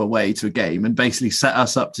now go away to a game and basically set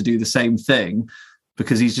us up to do the same thing?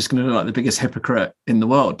 Because he's just going to look like the biggest hypocrite in the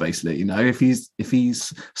world, basically. If he's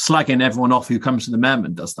slagging everyone off who comes to the Mem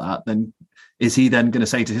and does that, then is he then going to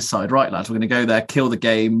say to his side, right, lads, we're going to go there, kill the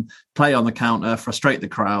game, play on the counter, frustrate the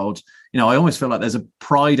crowd? I almost feel like there's a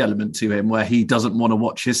pride element to him where he doesn't want to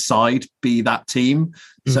watch his side be that team.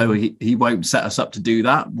 Mm-hmm. So he won't set us up to do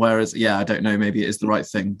that. Whereas, I don't know, maybe it is the right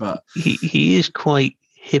thing, but he is quite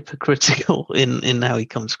hypocritical in how he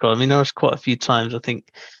comes across. I mean, there was quite a few times, I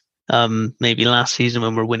think, maybe last season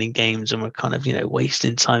when we're winning games and we're kind of,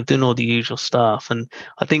 wasting time doing all the usual stuff. And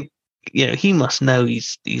I think, he must know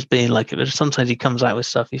he's being like it, but sometimes he comes out with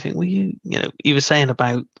stuff you think, well, he was saying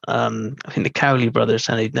about, I think the Cowley brothers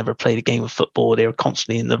saying they'd never played a game of football. They were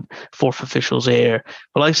constantly in the fourth official's ear.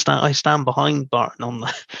 Well, I stand behind Barton on the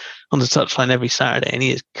touchline every Saturday, and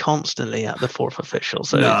he is constantly at the fourth official.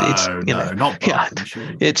 So it's not Barton,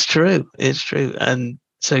 sure. It's true. And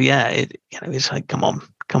so, it's like, come on,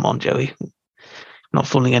 Joey. Not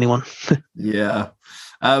fooling anyone. Yeah.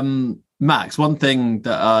 Max, one thing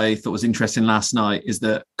that I thought was interesting last night is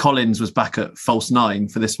that Collins was back at false 9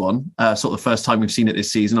 for this one. Sort of the first time we've seen it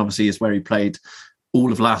this season, obviously, is where he played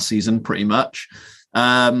all of last season, pretty much.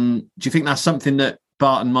 Do you think that's something that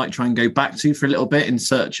Barton might try and go back to for a little bit in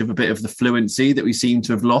search of a bit of the fluency that we seem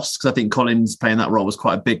to have lost? Because I think Collins playing that role was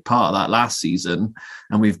quite a big part of that last season.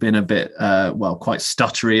 And we've been a bit, quite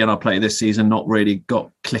stuttery in our play this season, not really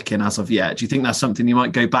got clicking as of yet. Do you think that's something you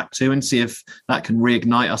might go back to and see if that can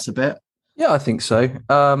reignite us a bit? Yeah, I think so.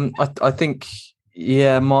 I think,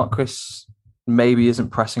 Marquis maybe isn't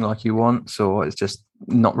pressing like he wants, or it's just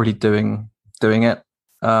not really doing it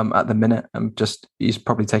at the minute. And he's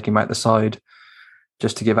probably taking him out the side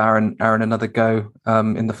just to give Aaron another go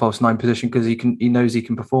in the false 9 position, because he knows he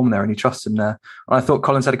can perform there and he trusts him there. And I thought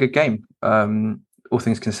Collins had a good game, all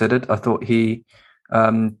things considered. I thought he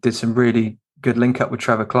did some really good link up with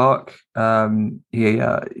Trevor Clark.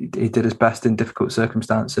 He did his best in difficult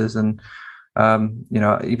circumstances, and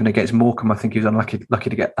even against Morecambe, I think he was unlucky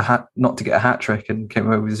to get not to get a hat trick and came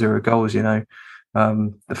away with 0 goals. The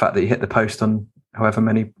fact that he hit the post on however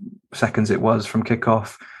many seconds it was from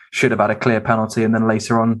kickoff, should have had a clear penalty, and then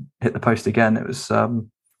later on hit the post again. It was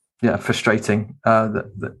frustrating.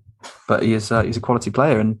 But he's a quality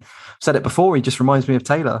player, and I've said it before. He just reminds me of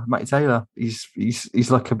Matty Taylor.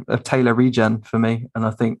 He's like a Taylor regen for me, and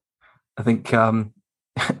I think he's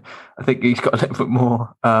got a little bit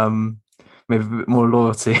more, maybe a bit more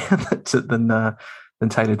loyalty than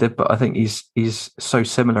Taylor did. But I think he's so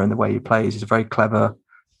similar in the way he plays. He's a very clever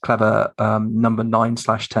number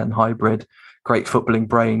 9/10 hybrid. Great footballing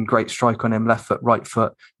brain, great strike on him, left foot, right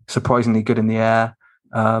foot, surprisingly good in the air.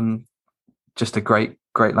 Just a great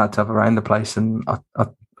great lad to have around the place. And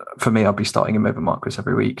for me, I'd be starting him over Marquis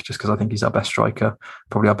every week just because I think he's our best striker,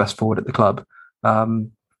 probably our best forward at the club.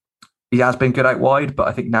 He has been good out wide, but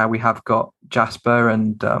I think now we have got Jasper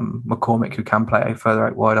and McCormick who can play further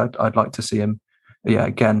out wide. I'd like to see him,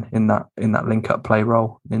 again in that link up play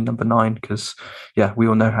role in number 9 because we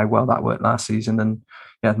all know how well that worked last season, and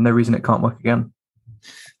no reason it can't work again.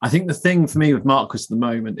 I think the thing for me with Marquis at the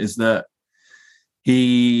moment is that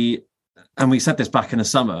and we said this back in the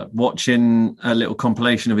summer, watching a little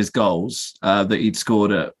compilation of his goals that he'd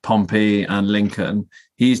scored at Pompey and Lincoln.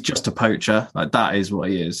 He's just a poacher. Like, that is what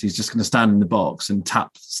he is. He's just going to stand in the box and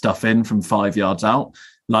tap stuff in from 5 yards out,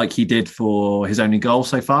 like he did for his only goal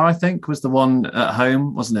so far, I think, was the one at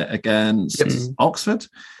home, wasn't it, against Oxford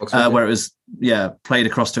where it was, played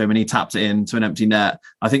across to him and he tapped it into an empty net.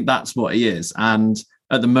 I think that's what he is. And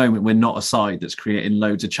at the moment, we're not a side that's creating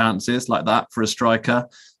loads of chances like that for a striker.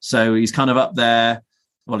 So he's kind of up there.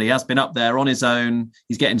 Well, he has been up there on his own.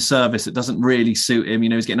 He's getting service that doesn't really suit him.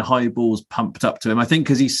 He's getting high balls pumped up to him. I think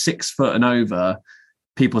because he's 6 foot and over,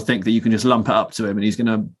 people think that you can just lump it up to him and he's going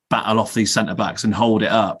to battle off these centre-backs and hold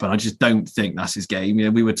it up. And I just don't think that's his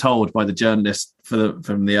game. We were told by the journalist from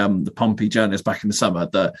the Pompey journalist back in the summer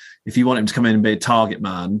that if you want him to come in and be a target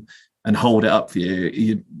man and hold it up for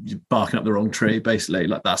you, you're barking up the wrong tree, basically.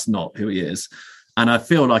 Like, that's not who he is. And I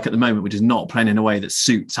feel like at the moment, we're just not playing in a way that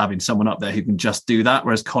suits having someone up there who can just do that.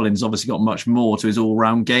 Whereas Collins obviously got much more to his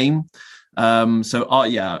all-round game. I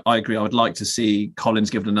agree. I would like to see Collins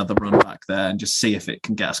give it another run back there and just see if it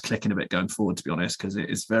can get us clicking a bit going forward, to be honest, because it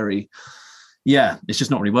is very, it's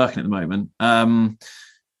just not really working at the moment.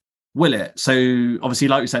 Will it? So obviously,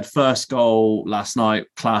 like we said, first goal last night,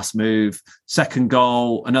 class move. Second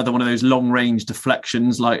goal, another one of those long range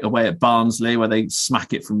deflections like away at Barnsley where they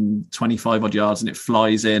smack it from 25 odd yards and it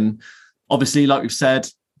flies in. Obviously, like we've said,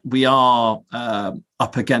 we are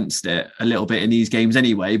up against it a little bit in these games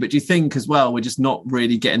anyway. But do you think as well, we're just not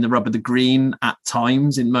really getting the rub of the green at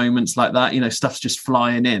times in moments like that? Stuff's just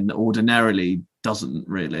flying in that ordinarily doesn't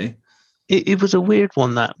really. It was a weird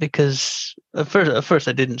one, that, because at first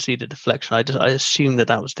I didn't see the deflection. I assumed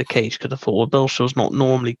that was the case because I thought, well, Belshaw's not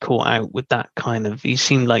normally caught out with that kind of. He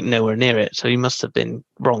seemed like nowhere near it, so he must have been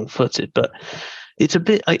wrong-footed. But it's a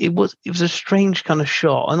bit. It was a strange kind of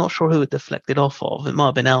shot. I'm not sure who it deflected off of. It might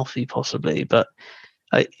have been Alfie possibly, but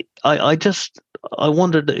I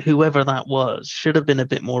wondered that whoever that was should have been a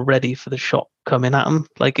bit more ready for the shot coming at him.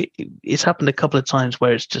 Like, it's happened a couple of times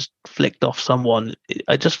where it's just flicked off someone.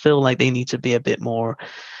 I just feel like they need to be a bit more,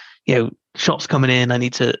 shots coming in. I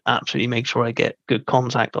need to absolutely make sure I get good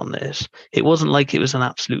contact on this. It wasn't like it was an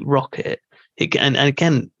absolute rocket. And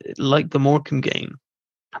again, like the Morecambe game,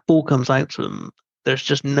 ball comes out to them. There's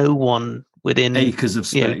just no one within acres of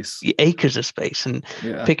space, and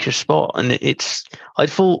pick your spot. And I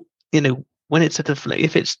thought, when it's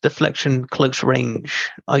if it's deflection close range,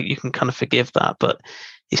 you can kind of forgive that, but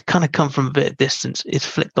it's kind of come from a bit of distance. It's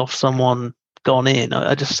flicked off someone, gone in.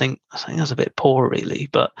 I think that's a bit poor, really.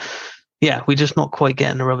 But we're just not quite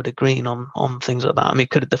getting the rub of the green on things like that. I mean, it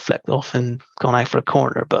could have deflected off and gone out for a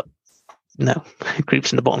corner, but no, it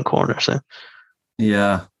creeps in the bottom corner. So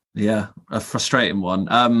a frustrating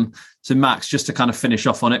one. So Max, just to kind of finish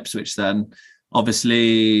off on Ipswich then.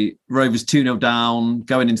 Obviously, Rovers 2-0 down,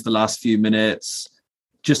 going into the last few minutes.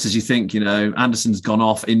 Just as you think, Anderson's gone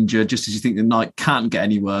off injured, just as you think the night can't get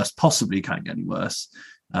any worse, possibly can't get any worse.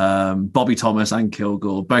 Bobby Thomas and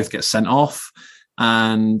Kilgore both get sent off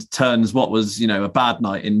and turns what was, a bad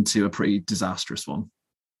night into a pretty disastrous one.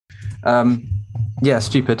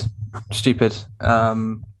 Stupid.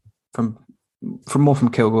 From more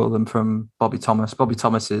from Kilgore than from Bobby Thomas. Bobby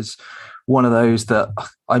Thomas is one of those that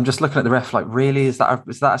I'm just looking at the ref like, really? Is that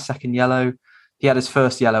a second yellow? He had his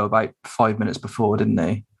first yellow about 5 minutes before, didn't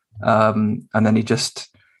he? And then he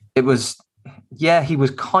was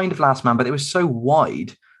kind of last man, but it was so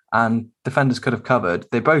wide and defenders could have covered.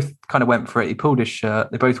 They both kind of went for it. He pulled his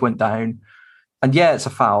shirt. They both went down. And it's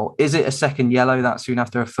a foul. Is it a second yellow that soon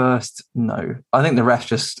after a first? No. I think the ref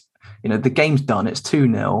just, the game's done. It's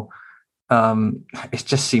 2-0. It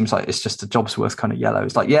just seems like it's just a job's worth kind of yellow.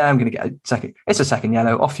 It's like, I'm going to get a second. It's a second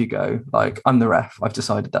yellow. Off you go. Like, I'm the ref. I've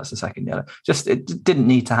decided that's the second yellow. Just, it didn't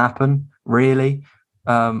need to happen, really.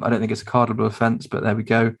 I don't think it's a cardable offence, but there we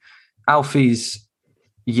go. Alfie's,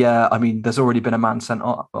 there's already been a man sent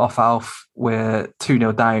off Alf. We're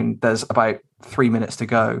 2-0 down. There's about 3 minutes to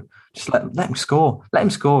go. Just let him score. Let him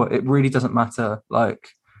score. It really doesn't matter. Like,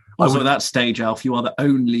 also, at that stage, Alf, you are the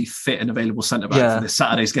only fit and available centre-back for this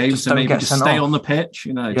Saturday's game, so maybe just stay on the pitch.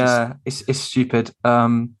 It's stupid.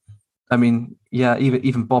 Even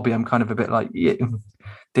Bobby, I'm kind of a bit like,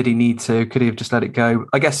 Did he need to? Could he have just let it go?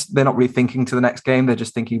 I guess they're not really thinking to the next game. They're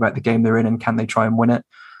just thinking about the game they're in and can they try and win it.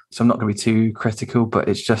 So I'm not going to be too critical, but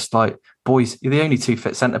it's just like, boys, you're the only 2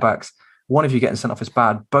 fit centre-backs. One of you getting sent off is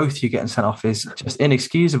bad. Both of you getting sent off is just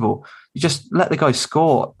inexcusable. You just let the guy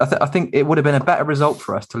score. I think it would have been a better result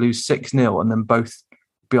for us to lose 6-0 and then both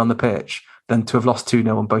be on the pitch than to have lost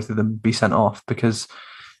 2-0 and both of them be sent off, because,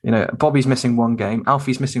 Bobby's missing 1 game.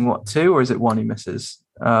 Alfie's missing 2, or is it 1 he misses?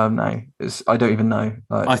 No, I don't even know.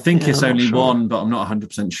 I think it's only sure. 1, but I'm not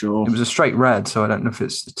 100% sure. It was a straight red, so I don't know if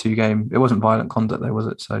it's a 2 game. It wasn't violent conduct though, was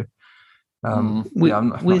it? So I'm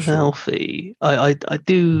with sure. Alfie, I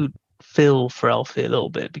do feel for Alfie a little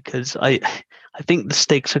bit, because I think the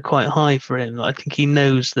stakes are quite high for him. I think he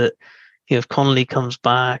knows that if Connolly comes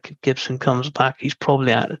back, if Gibson comes back, he's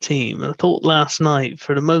probably out of the team. And I thought last night,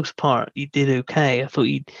 for the most part, he did okay. I thought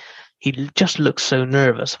he just looked so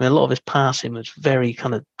nervous. I mean, a lot of his passing was very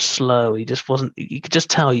kind of slow. He just wasn't. You could just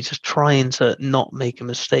tell he's just trying to not make a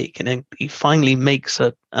mistake, and then he finally makes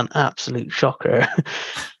an absolute shocker.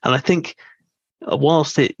 And I think,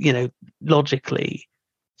 whilst it, logically,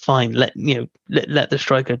 fine, let the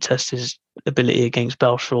striker test his ability against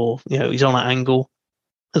Belshaw. He's on an angle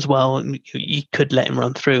as well, and you could let him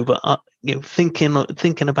run through. But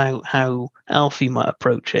thinking about how Alfie might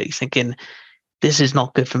approach it, he's thinking, this is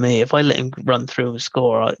not good for me. If I let him run through and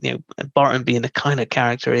score, Barton being the kind of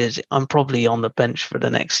character he is, I'm probably on the bench for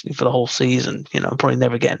the whole season. I'm probably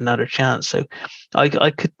never getting another chance. So I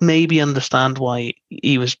could maybe understand why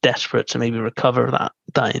he was desperate to maybe recover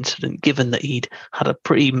that incident, given that he'd had a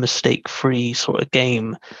pretty mistake-free sort of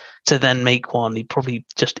game to then make one. He probably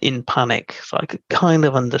just in panic. So I could kind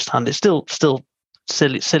of understand it. Still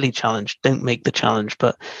silly challenge. Don't make the challenge,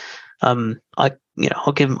 but I'll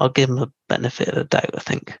give him a benefit of the doubt,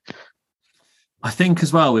 I think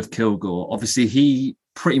as well with Kilgore, obviously he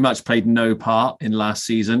pretty much played no part in last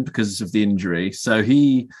season because of the injury. So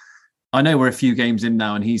I know we're a few games in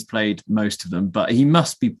now and he's played most of them, but he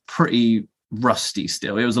must be pretty rusty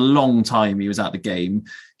still. It was a long time he was at the game.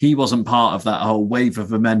 He wasn't part of that whole wave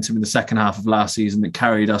of momentum in the second half of last season that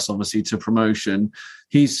carried us obviously to promotion.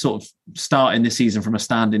 He's sort of starting this season from a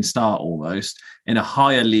standing start almost in a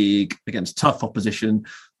higher league against tough opposition.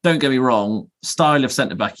 Don't get me wrong, style of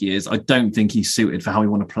centre-back he is, I don't think he's suited for how we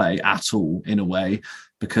want to play at all in a way,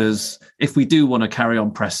 because if we do want to carry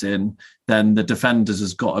on pressing, then the defenders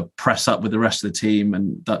has got to press up with the rest of the team,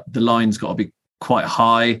 and the line's got to be quite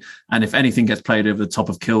high. And if anything gets played over the top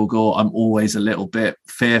of Kilgore, I'm always a little bit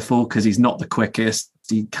fearful because he's not the quickest.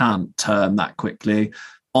 He can't turn that quickly.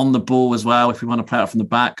 On the ball as well, if we want to play out from the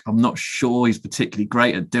back, I'm not sure he's particularly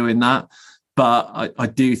great at doing that. But I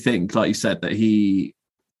do think, like you said, that he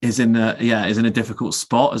is in a difficult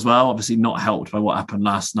spot as well. Obviously not helped by what happened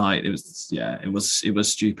last night. It was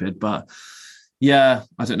stupid. But yeah,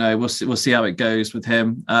 I don't know. We'll see how it goes with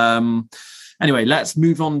him. Anyway, let's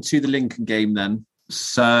move on to the Lincoln game then.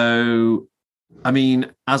 So, I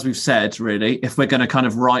mean, as we've said, really, if we're going to kind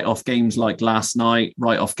of write off games like last night,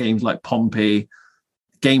 write off games like Pompey,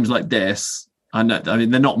 games like this, I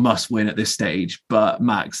mean, they're not must win at this stage, but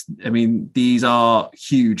Max, I mean, these are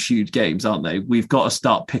huge games, aren't they? We've got to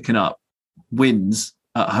start picking up wins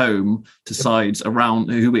at home to sides around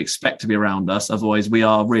who we expect to be around us. Otherwise, we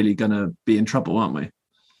are really going to be in trouble, aren't we?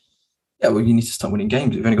 Yeah, well, you need to start winning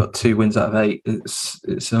games. We've only got 2 wins out of 8. We've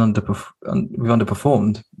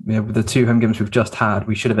underperformed. With the 2 home games we've just had,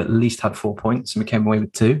 we should have at least had 4 points, and we came away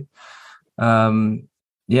with 2. Very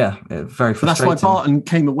frustrating. But that's why Barton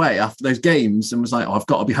came away after those games and was like, I've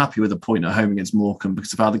got to be happy with a point at home against Morecambe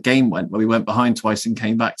because of how the game went, where we went behind twice and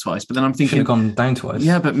came back twice. But then I'm thinking, should have gone down twice.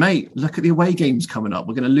 Yeah, but mate, look at the away games coming up.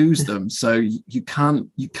 We're going to lose them, so you can't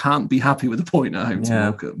be happy with a point at home to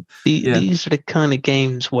Morecambe. These are the kind of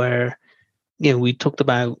games where, we talked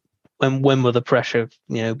about when will the pressure,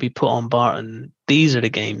 be put on Barton. These are the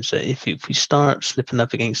games that if we start slipping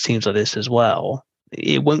up against teams like this as well,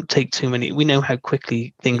 it won't take too many. We know how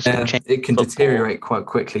quickly things can change. It can deteriorate quite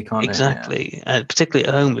quickly, can't it? Exactly. Particularly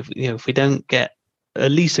at home, if we don't get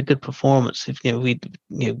at least a good performance, if we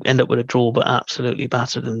end up with a draw but absolutely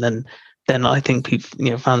battered them, then I think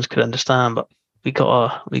people, fans could understand. But we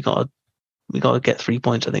got to get 3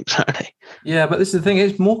 points, I think, Saturday. Yeah, but this is the thing,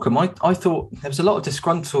 is Morecambe. I thought there was a lot of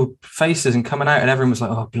disgruntled faces and coming out, and everyone was like,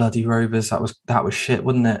 "Oh, bloody Rovers, that was shit,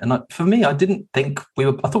 wasn't it?" And for me, I didn't think we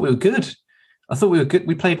were. I thought we were good. I thought we were good.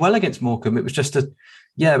 We played well against Morecambe. It was just it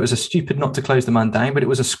was a stupid not to close the man down, but it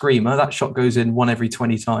was a screamer. That shot goes in 1 every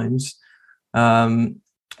 20 times. Their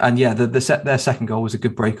second goal was a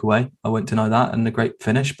good breakaway. I won't deny that, and a great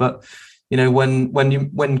finish. But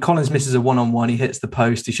when Collins misses a one-on-one, he hits the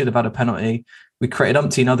post. He should have had a penalty. We created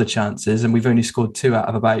umpteen other chances, and we've only scored 2 out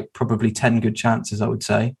of about probably 10 good chances, I would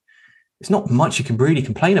say. It's not much you can really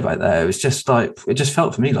complain about there. It was just like, it just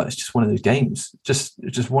felt for me like it's just one of those games. Just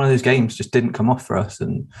one of those games just didn't come off for us.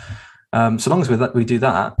 And so long as we do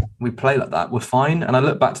that, we play like that, we're fine. And I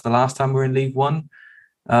look back to the last time we were in League One.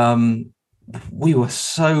 We were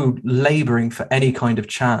so labouring for any kind of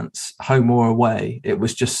chance, home or away. It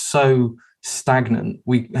was just so stagnant.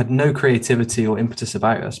 We had no creativity or impetus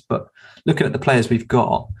about us. But looking at the players we've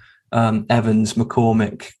got, Evans,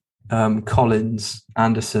 McCormick, Collins,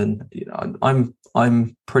 Anderson,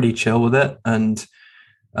 I'm pretty chill with it. And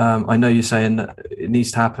I know you're saying that it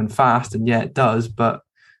needs to happen fast, and yeah, it does. But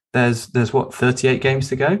there's 38 games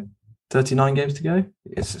to go, 39 games to go.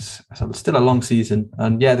 It's still a long season,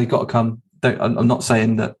 and yeah, they've got to come. I'm not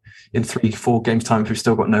saying that in 3-4 games time, if we've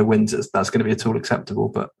still got no wins, that's going to be at all acceptable.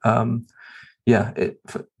 But yeah, it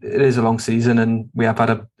is a long season, and we have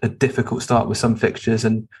had a difficult start with some fixtures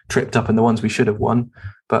and tripped up in the ones we should have won.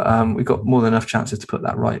 But we've got more than enough chances to put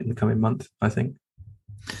that right in the coming month, I think.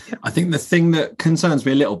 I think the thing that concerns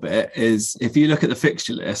me a little bit is if you look at the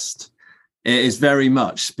fixture list, it is very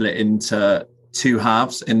much split into 2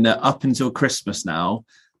 halves. In that up until Christmas now,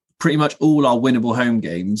 pretty much all our winnable home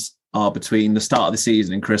games are between the start of the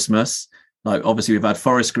season and Christmas. Like obviously we've had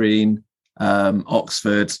Forest Green,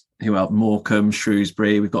 Oxford, who have Morecambe,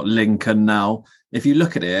 Shrewsbury. We've got Lincoln now. If you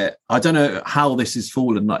look at it, I don't know how this has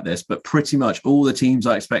fallen like this, but pretty much all the teams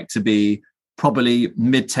I expect to be probably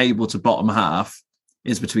mid-table to bottom half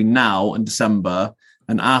is between now and December.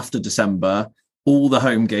 And after December, all the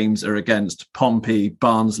home games are against Pompey,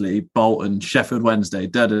 Barnsley, Bolton, Sheffield Wednesday,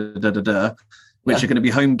 which are going to be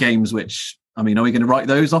home games, which, I mean, are we going to write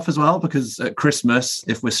those off as well? Because at Christmas,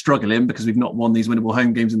 if we're struggling because we've not won these winnable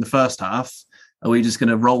home games in the first half, are we just going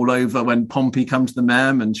to roll over when Pompey come to the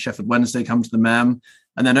Mem and Sheffield Wednesday come to the Mem?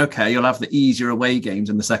 And then, okay, you'll have the easier away games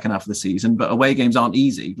in the second half of the season, but away games aren't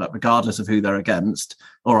easy, like regardless of who they're against.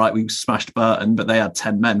 All right, we smashed Burton, but they had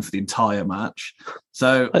 10 men for the entire match.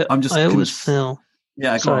 So I always feel...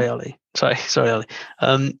 Yeah, sorry, Ollie. Sorry, Ollie.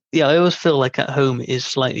 Yeah, I always feel like at home is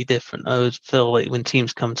slightly different. I always feel like when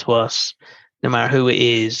teams come to us, no matter who it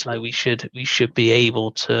is, like we should be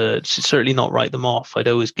able to certainly not write them off. I'd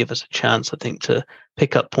always give us a chance, I think, to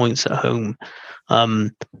pick up points at home.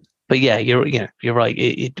 But yeah, you're right.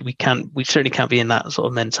 We certainly can't be in that sort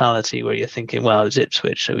of mentality where you're thinking, well, it's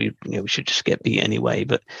Ipswich, so we should just get beat anyway.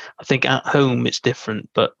 But I think at home it's different.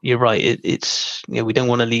 But you're right. It's we don't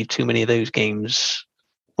want to leave too many of those games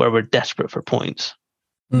where we're desperate for points.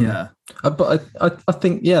 Yeah, but I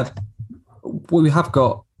think we have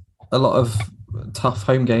got a lot of tough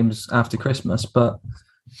home games after Christmas, but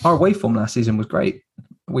our away form last season was great.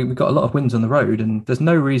 We got a lot of wins on the road, and there's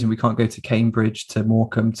no reason we can't go to Cambridge, to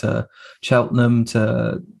Morecambe, to Cheltenham,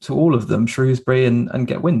 to all of them, Shrewsbury, and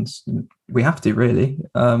get wins. We have to, really.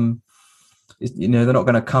 They're not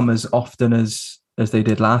going to come as often as they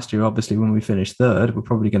did last year. Obviously, when we finished third, we're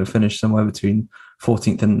probably going to finish somewhere between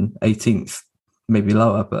 14th and 18th, maybe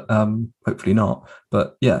lower, but hopefully not.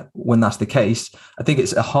 But yeah, when that's the case, I think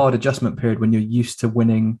it's a hard adjustment period when you're used to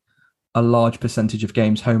winning a large percentage of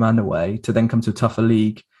games home and away, to then come to a tougher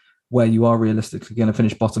league where you are realistically going to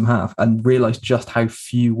finish bottom half and realize just how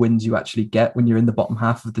few wins you actually get when you're in the bottom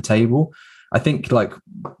half of the table. I think like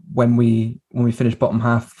when we finished bottom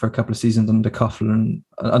half for a couple of seasons under Coughlan,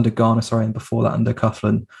 under Garner, and before that under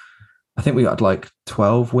Coughlan, I think we had like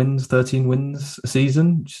 12 wins, 13 wins a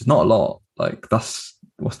season, which is not a lot. Like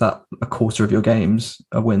what's that? A quarter of your games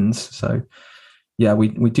are wins. So yeah, we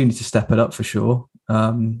do need to step it up for sure.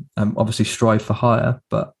 And obviously strive for higher,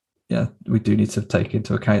 but yeah, we do need to take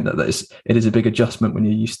into account that it is a big adjustment when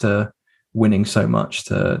you're used to winning so much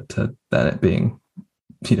to then it being,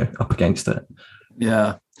 up against it.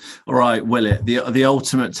 Yeah. All right, Willett, the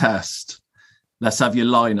ultimate test. Let's have your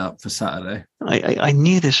lineup for Saturday. I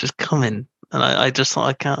knew this was coming, and I just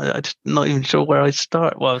thought I'm just not even sure where I'd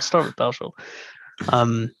start. Well, I'll start with Belshall.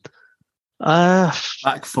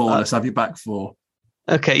 Back four. Let's have your back four.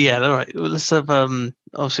 Okay, yeah, all right. Well, let's have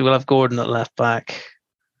obviously we'll have Gordon at left back.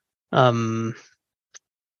 I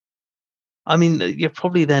mean, you're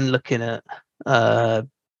probably then looking at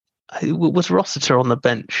was Rossiter on the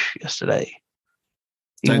bench yesterday?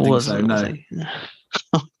 Don't think so, no.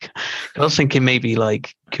 I was thinking maybe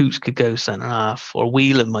like Coots could go centre half, or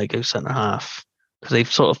Whelan might go centre half, because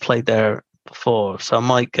they've sort of played there before. So I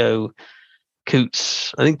might go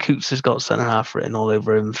Coots. I think Coots has got centre half written all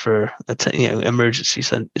over him for emergency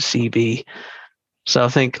CB. So I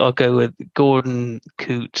think I'll go with Gordon,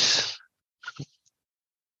 Coots,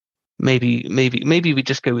 maybe we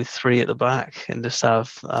just go with 3 at the back and just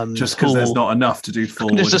have just because there's not enough to do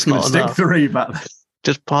 4. There's just not stick enough. 3 back there.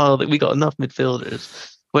 Just pile that. We got enough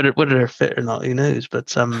midfielders. Whether they're fit or not, who knows?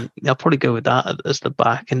 But I'll probably go with that as the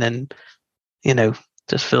back, and then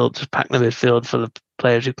just pack the midfield full of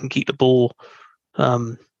players who can keep the ball.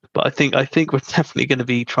 But I think we're definitely going to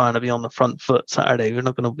be trying to be on the front foot Saturday. We're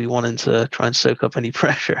not going to be wanting to try and soak up any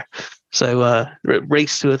pressure. So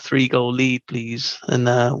race to a 3-goal lead, please, and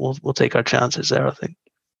we'll take our chances there, I think.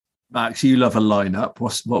 Max, you love a lineup.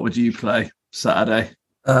 What would you play Saturday?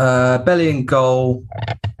 Belly in goal.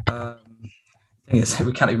 Thing is,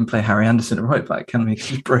 we can't even play Harry Anderson at right back, can we?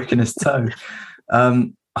 He's broken his toe.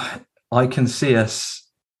 I can see us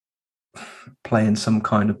playing some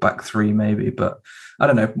kind of back 3 maybe, but I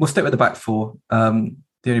don't know. We'll stick with the back 4. The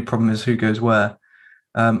only problem is who goes where.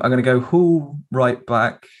 I'm going to go Hull right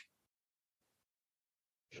back.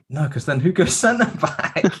 No, because then who goes centre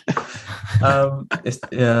back?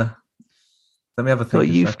 Yeah. Let me have a think. Got a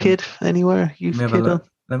youth kid anywhere?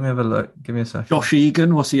 Let me have a look. Give me a second. Josh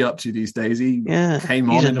Egan, what's he up to these days? He came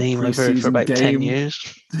on in a pre-season for about game. 10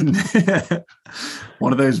 years.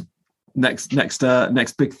 One of those next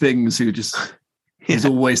big things who just is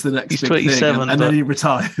always the next big thing, and then he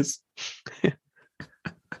retires.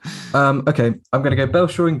 Okay, I'm going to go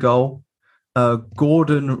Belshaw in goal,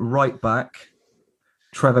 Gordon right back,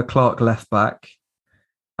 Trevor Clark left back,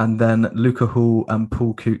 and then Luca Hall and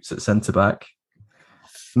Paul Coots at centre back.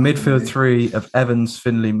 Midfield 3 of Evans,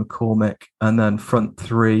 Finley, McCormick, and then front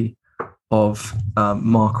 3 of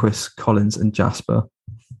Marquis, Collins, and Jasper.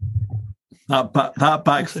 That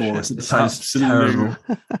back 4 is sounds terrible.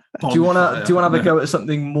 Do you want to have a go at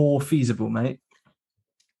something more feasible, mate?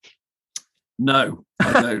 No,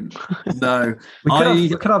 I don't. No, we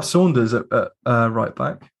could have Saunders at right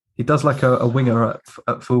back. He does like a winger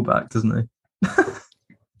at fullback, doesn't he?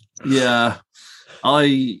 Yeah,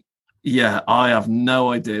 I have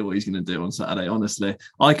no idea what he's going to do on Saturday, honestly.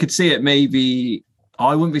 I could see it maybe.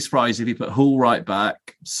 I wouldn't be surprised if he put Hull right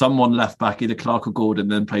back, someone left back, either Clark or Gordon,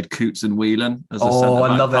 then played Coots and Whelan as a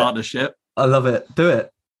centre-back partnership. I love it. Do it.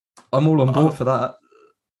 I'm all on board for that.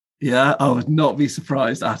 Yeah, I would not be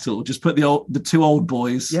surprised at all. Just put the 2 old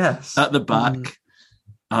boys at the back.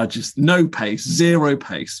 Just no pace, 0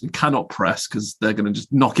 pace. We cannot press because they're going to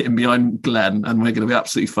just knock it in behind Glenn and we're going to be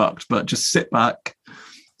absolutely fucked. But just sit back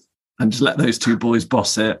and just let those 2 boys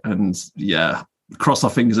boss it, and cross our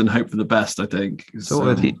fingers and hope for the best, I think.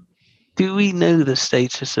 Do we know the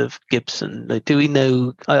status of Gibson? Like, do we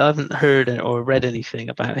know? I haven't heard or read anything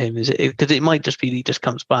about him. Is it because it might just be he just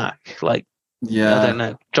comes back? Like, I don't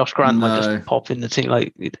know. Josh Grant might just pop in the team.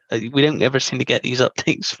 Like, we don't ever seem to get these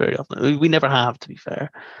updates very often. We never have, to be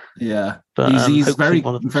fair. Yeah, but he's very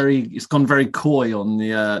it's gone very coy on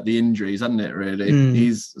the injuries, hasn't it? Really,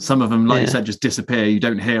 he's some of them, like you said, just disappear. You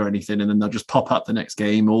don't hear anything, and then they'll just pop up the next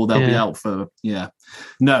game, or they'll be out for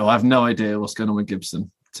No, I have no idea what's going on with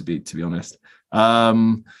Gibson. To be honest.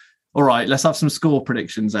 All right, let's have some score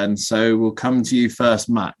predictions then. So we'll come to you first,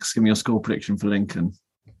 Max. Give me your score prediction for Lincoln.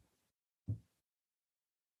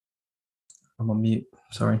 I'm on mute.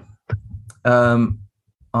 Sorry. I'm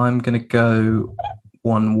going to go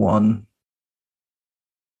 1-1.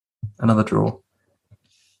 Another draw.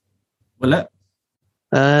 Will it?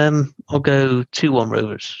 I'll go 2-1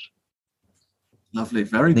 Rovers. Lovely.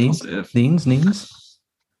 Very positive. Neens.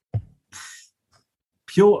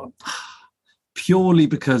 Purely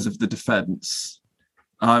because of the defence,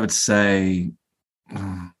 I would say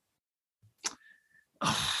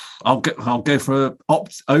I'll go for an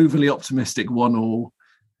overly optimistic 1-1.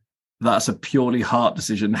 That's a purely heart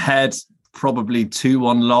decision. Head, probably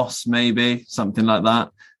 2-1 loss, maybe something like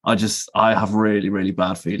that. I have really, really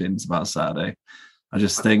bad feelings about Saturday. I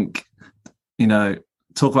just think,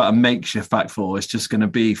 talk about a makeshift back 4. It's just going to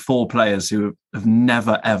be 4 players who have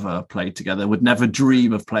never, ever played together, would never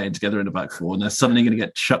dream of playing together in a back 4. And they're suddenly going to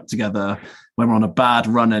get chucked together when we're on a bad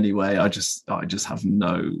run anyway. I just have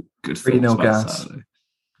no good feelings about Saturday.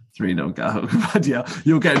 3-0 gas. Yeah,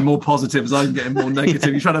 you're getting more positives. I'm getting more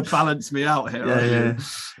negative. You're trying to balance me out here. Yeah.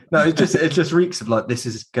 No, it just reeks of like, this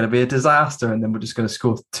is going to be a disaster. And then we're just going to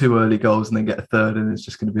score 2 early goals and then get a third. And it's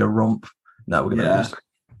just going to be a romp. No, we're going to lose.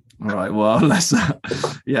 All right. Well,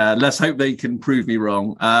 let's hope they can prove me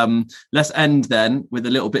wrong. Let's end then with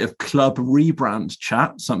a little bit of club rebrand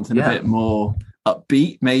chat, something a bit more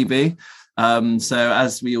upbeat, maybe. So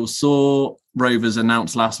as we all saw, Rovers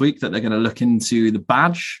announced last week that they're going to look into the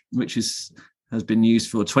badge, which is has been used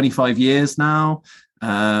for 25 years now.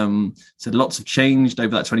 So lots have changed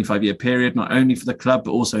over that 25-year period, not only for the club,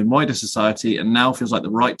 but also in wider society. And now feels like the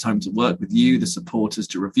right time to work with you, the supporters,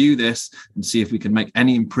 to review this and see if we can make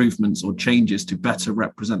any improvements or changes to better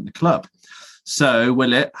represent the club. So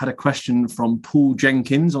Willett had a question from Paul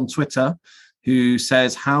Jenkins on Twitter, who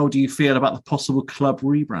says, how do you feel about the possible club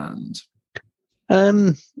rebrand?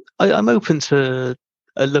 I'm open to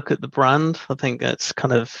a look at the brand. I think that's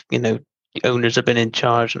kind of, the owners have been in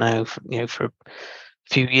charge now for a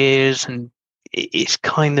few years, and it's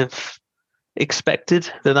kind of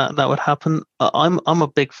expected that would happen. I'm a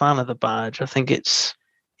big fan of the badge. I think it's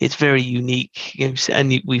very unique,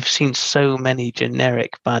 and we've seen so many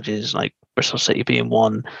generic badges, like Bristol City being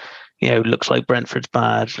one. Looks like Brentford's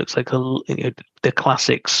badge, looks like the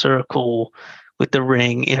classic circle with the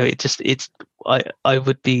ring. I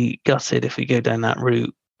would be gutted if we go down that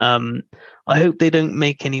route. I hope they don't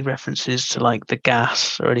make any references to like the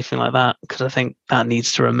gas or anything like that, because I think that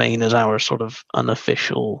needs to remain as our sort of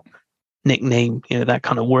unofficial nickname. That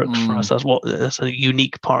kind of works for us. That's a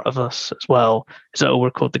unique part of us as well. So we're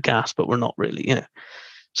called the gas, but we're not really.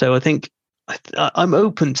 So I think I'm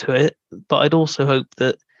open to it, but I'd also hope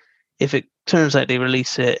that if it turns out they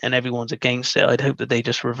release it and everyone's against it, I'd hope that they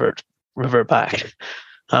just revert back.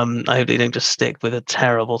 I hope they don't just stick with a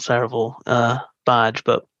terrible badge,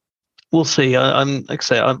 but we'll see. I'm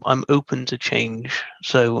open to change.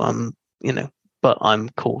 So but I'm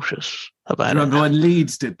cautious about it. Remember when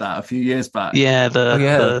Leeds did that a few years back? Yeah,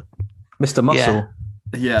 the Mr. Muscle.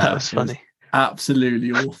 Yeah, that was funny.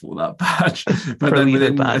 Absolutely awful, that badge. But then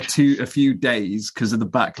within a few days, because of the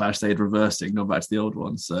backlash, they had reversed it, gone back to the old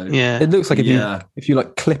one. So yeah, it looks like if you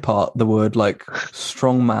like clip art the word like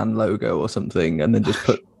strongman logo or something, and then just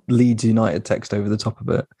put Leeds United text over the top of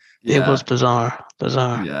it. Yeah. It was bizarre.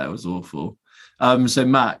 Yeah, it was awful. So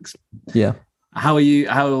Max, yeah, how are you?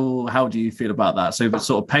 How do you feel about that? So, but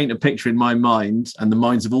sort of paint a picture in my mind and the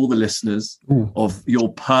minds of all the listeners of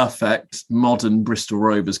your perfect modern Bristol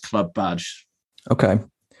Rovers club badge. Okay,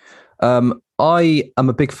 I am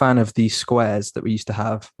a big fan of the squares that we used to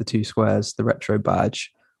have, the 2 squares, the retro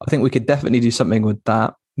badge. I think we could definitely do something with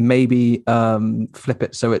that. Maybe flip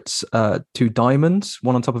it so it's 2 diamonds,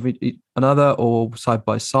 one on top of another, or side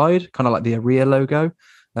by side, kind of like the Aria logo,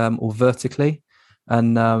 or vertically.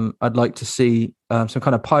 And I'd like to see some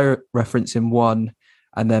kind of pirate reference in one,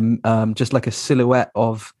 and then just like a silhouette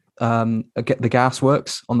of the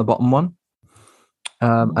gasworks on the bottom one.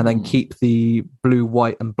 And then keep the blue,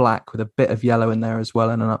 white, and black with a bit of yellow in there as well,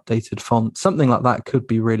 and an updated font. Something like that could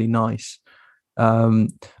be really nice.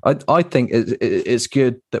 I think it's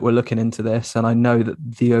good that we're looking into this, and I know that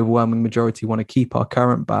the overwhelming majority want to keep our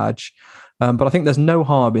current badge. But I think there's no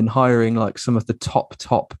harm in hiring like some of the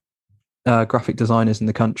top graphic designers in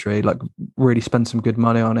the country, like really spend some good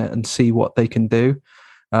money on it and see what they can do.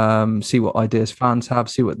 See what ideas fans have,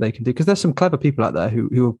 see what they can do, because there's some clever people out there who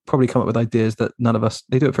will probably come up with ideas that none of us,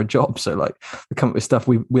 they do it for a job, so like they come up with stuff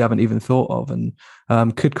we haven't even thought of, and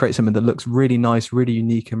could create something that looks really nice, really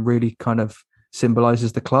unique, and really kind of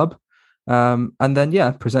symbolizes the club. And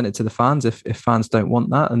then present it to the fans. If fans don't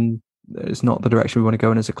want that and it's not the direction we want to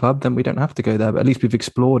go in as a club, then we don't have to go there, but at least we've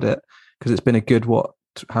explored it, because it's been a good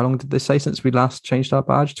how long did they say since we last changed our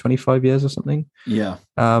badge? 25 years or something. Yeah.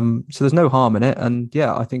 So there's no harm in it, and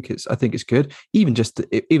I think it's good. Even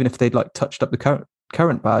if they'd like touched up the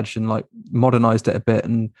current badge and like modernized it a bit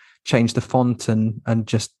and changed the font and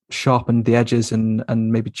just sharpened the edges and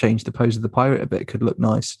maybe changed the pose of the pirate a bit, it could look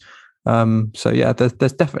nice.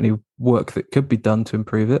 There's definitely work that could be done to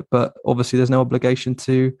improve it, but obviously there's no obligation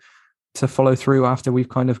to follow through after we've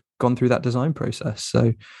kind of gone through that design process.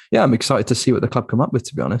 So I'm excited to see what the club come up with,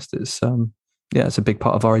 to be honest. It's it's a big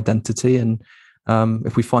part of our identity, and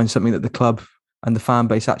if we find something that the club and the fan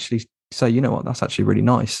base actually say, you know what, that's actually really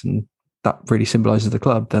nice and that really symbolizes the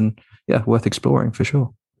club, then worth exploring for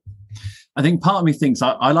sure. I think part of me thinks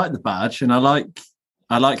I like the badge, and I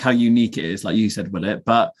like how unique it is, like you said, Willett,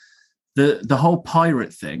 but the whole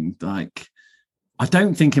pirate thing, like, I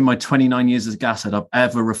don't think in my 29 years as Gashead I've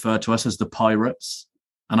ever referred to us as the Pirates,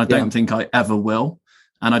 and I don't think I ever will.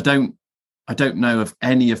 And I don't know of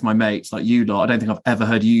any of my mates like you lot. I don't think I've ever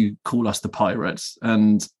heard you call us the Pirates,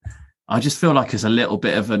 and I just feel like it's a little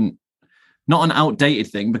bit of not an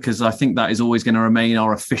outdated thing, because I think that is always going to remain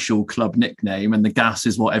our official club nickname, and the Gas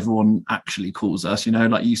is what everyone actually calls us,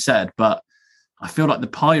 like you said. But I feel like the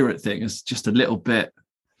pirate thing is just a little bit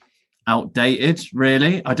outdated,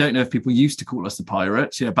 really. I don't know if people used to call us the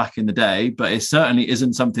Pirates, back in the day, but it certainly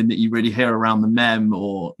isn't something that you really hear around the mem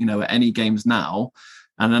or at any games now.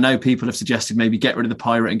 And I know people have suggested maybe get rid of the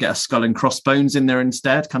pirate and get a skull and crossbones in there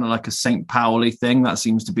instead, kind of like a St. Pauli thing. That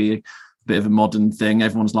seems to be a bit of a modern thing.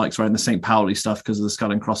 Everyone's likes wearing the St. Pauli stuff because of the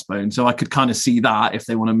skull and crossbones. So I could kind of see that if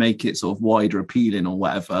they want to make it sort of wider appealing or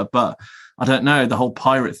whatever. But I don't know. The whole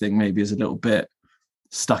pirate thing maybe is a little bit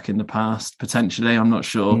stuck in the past, potentially. I'm not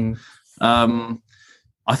sure.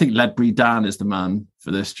 I think Ledbury Dan is the man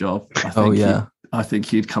for this job. I think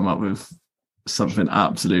he'd come up with something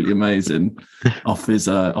absolutely amazing off his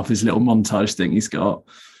little montage thing he's got.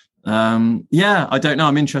 I don't know.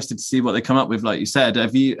 I'm interested to see what they come up with. Like you said,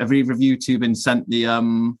 have either of you two been sent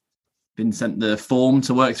the form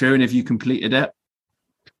to work through, and have you completed it?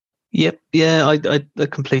 Yep. Yeah, I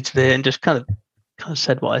completed it and just kind of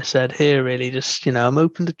said what I said here. Really, just I'm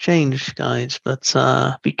open to change, guys, but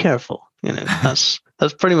be careful. That's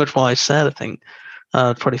pretty much what I said. I think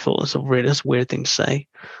I probably thought it was a weird thing to say.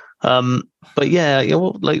 But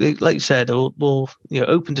well, like you said, we'll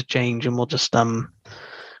open to change, and we'll just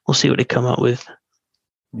we'll see what they come up with.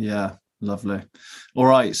 Yeah, lovely. All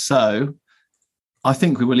right, so I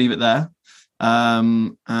think we will leave it there.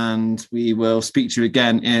 And we will speak to you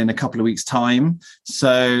again in a couple of weeks' time.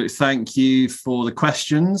 So thank you for the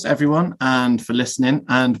questions, everyone, and for listening.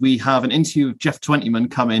 And we have an interview with Jeff Twentyman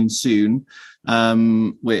coming soon,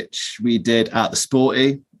 which we did at the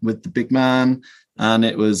Sporty with the big man. And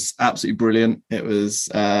it was absolutely brilliant. It was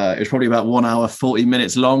probably about 1 hour, 40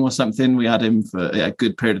 minutes long or something. We had him for a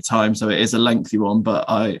good period of time. So it is a lengthy one, but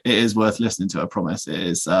it is worth listening to, I promise. It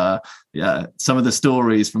is, some of the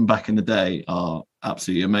stories from back in the day are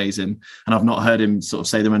absolutely amazing. And I've not heard him sort of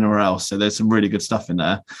say them anywhere else. So there's some really good stuff in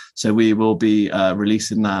there. So we will be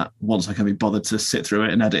releasing that once I can be bothered to sit through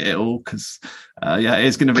it and edit it all. Because, it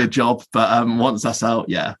is going to be a job. But once that's out,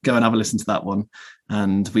 go and have a listen to that one.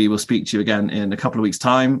 And we will speak to you again in a couple of weeks'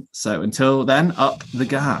 time. So until then, up the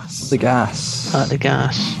gas. The gas. The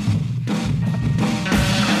gas.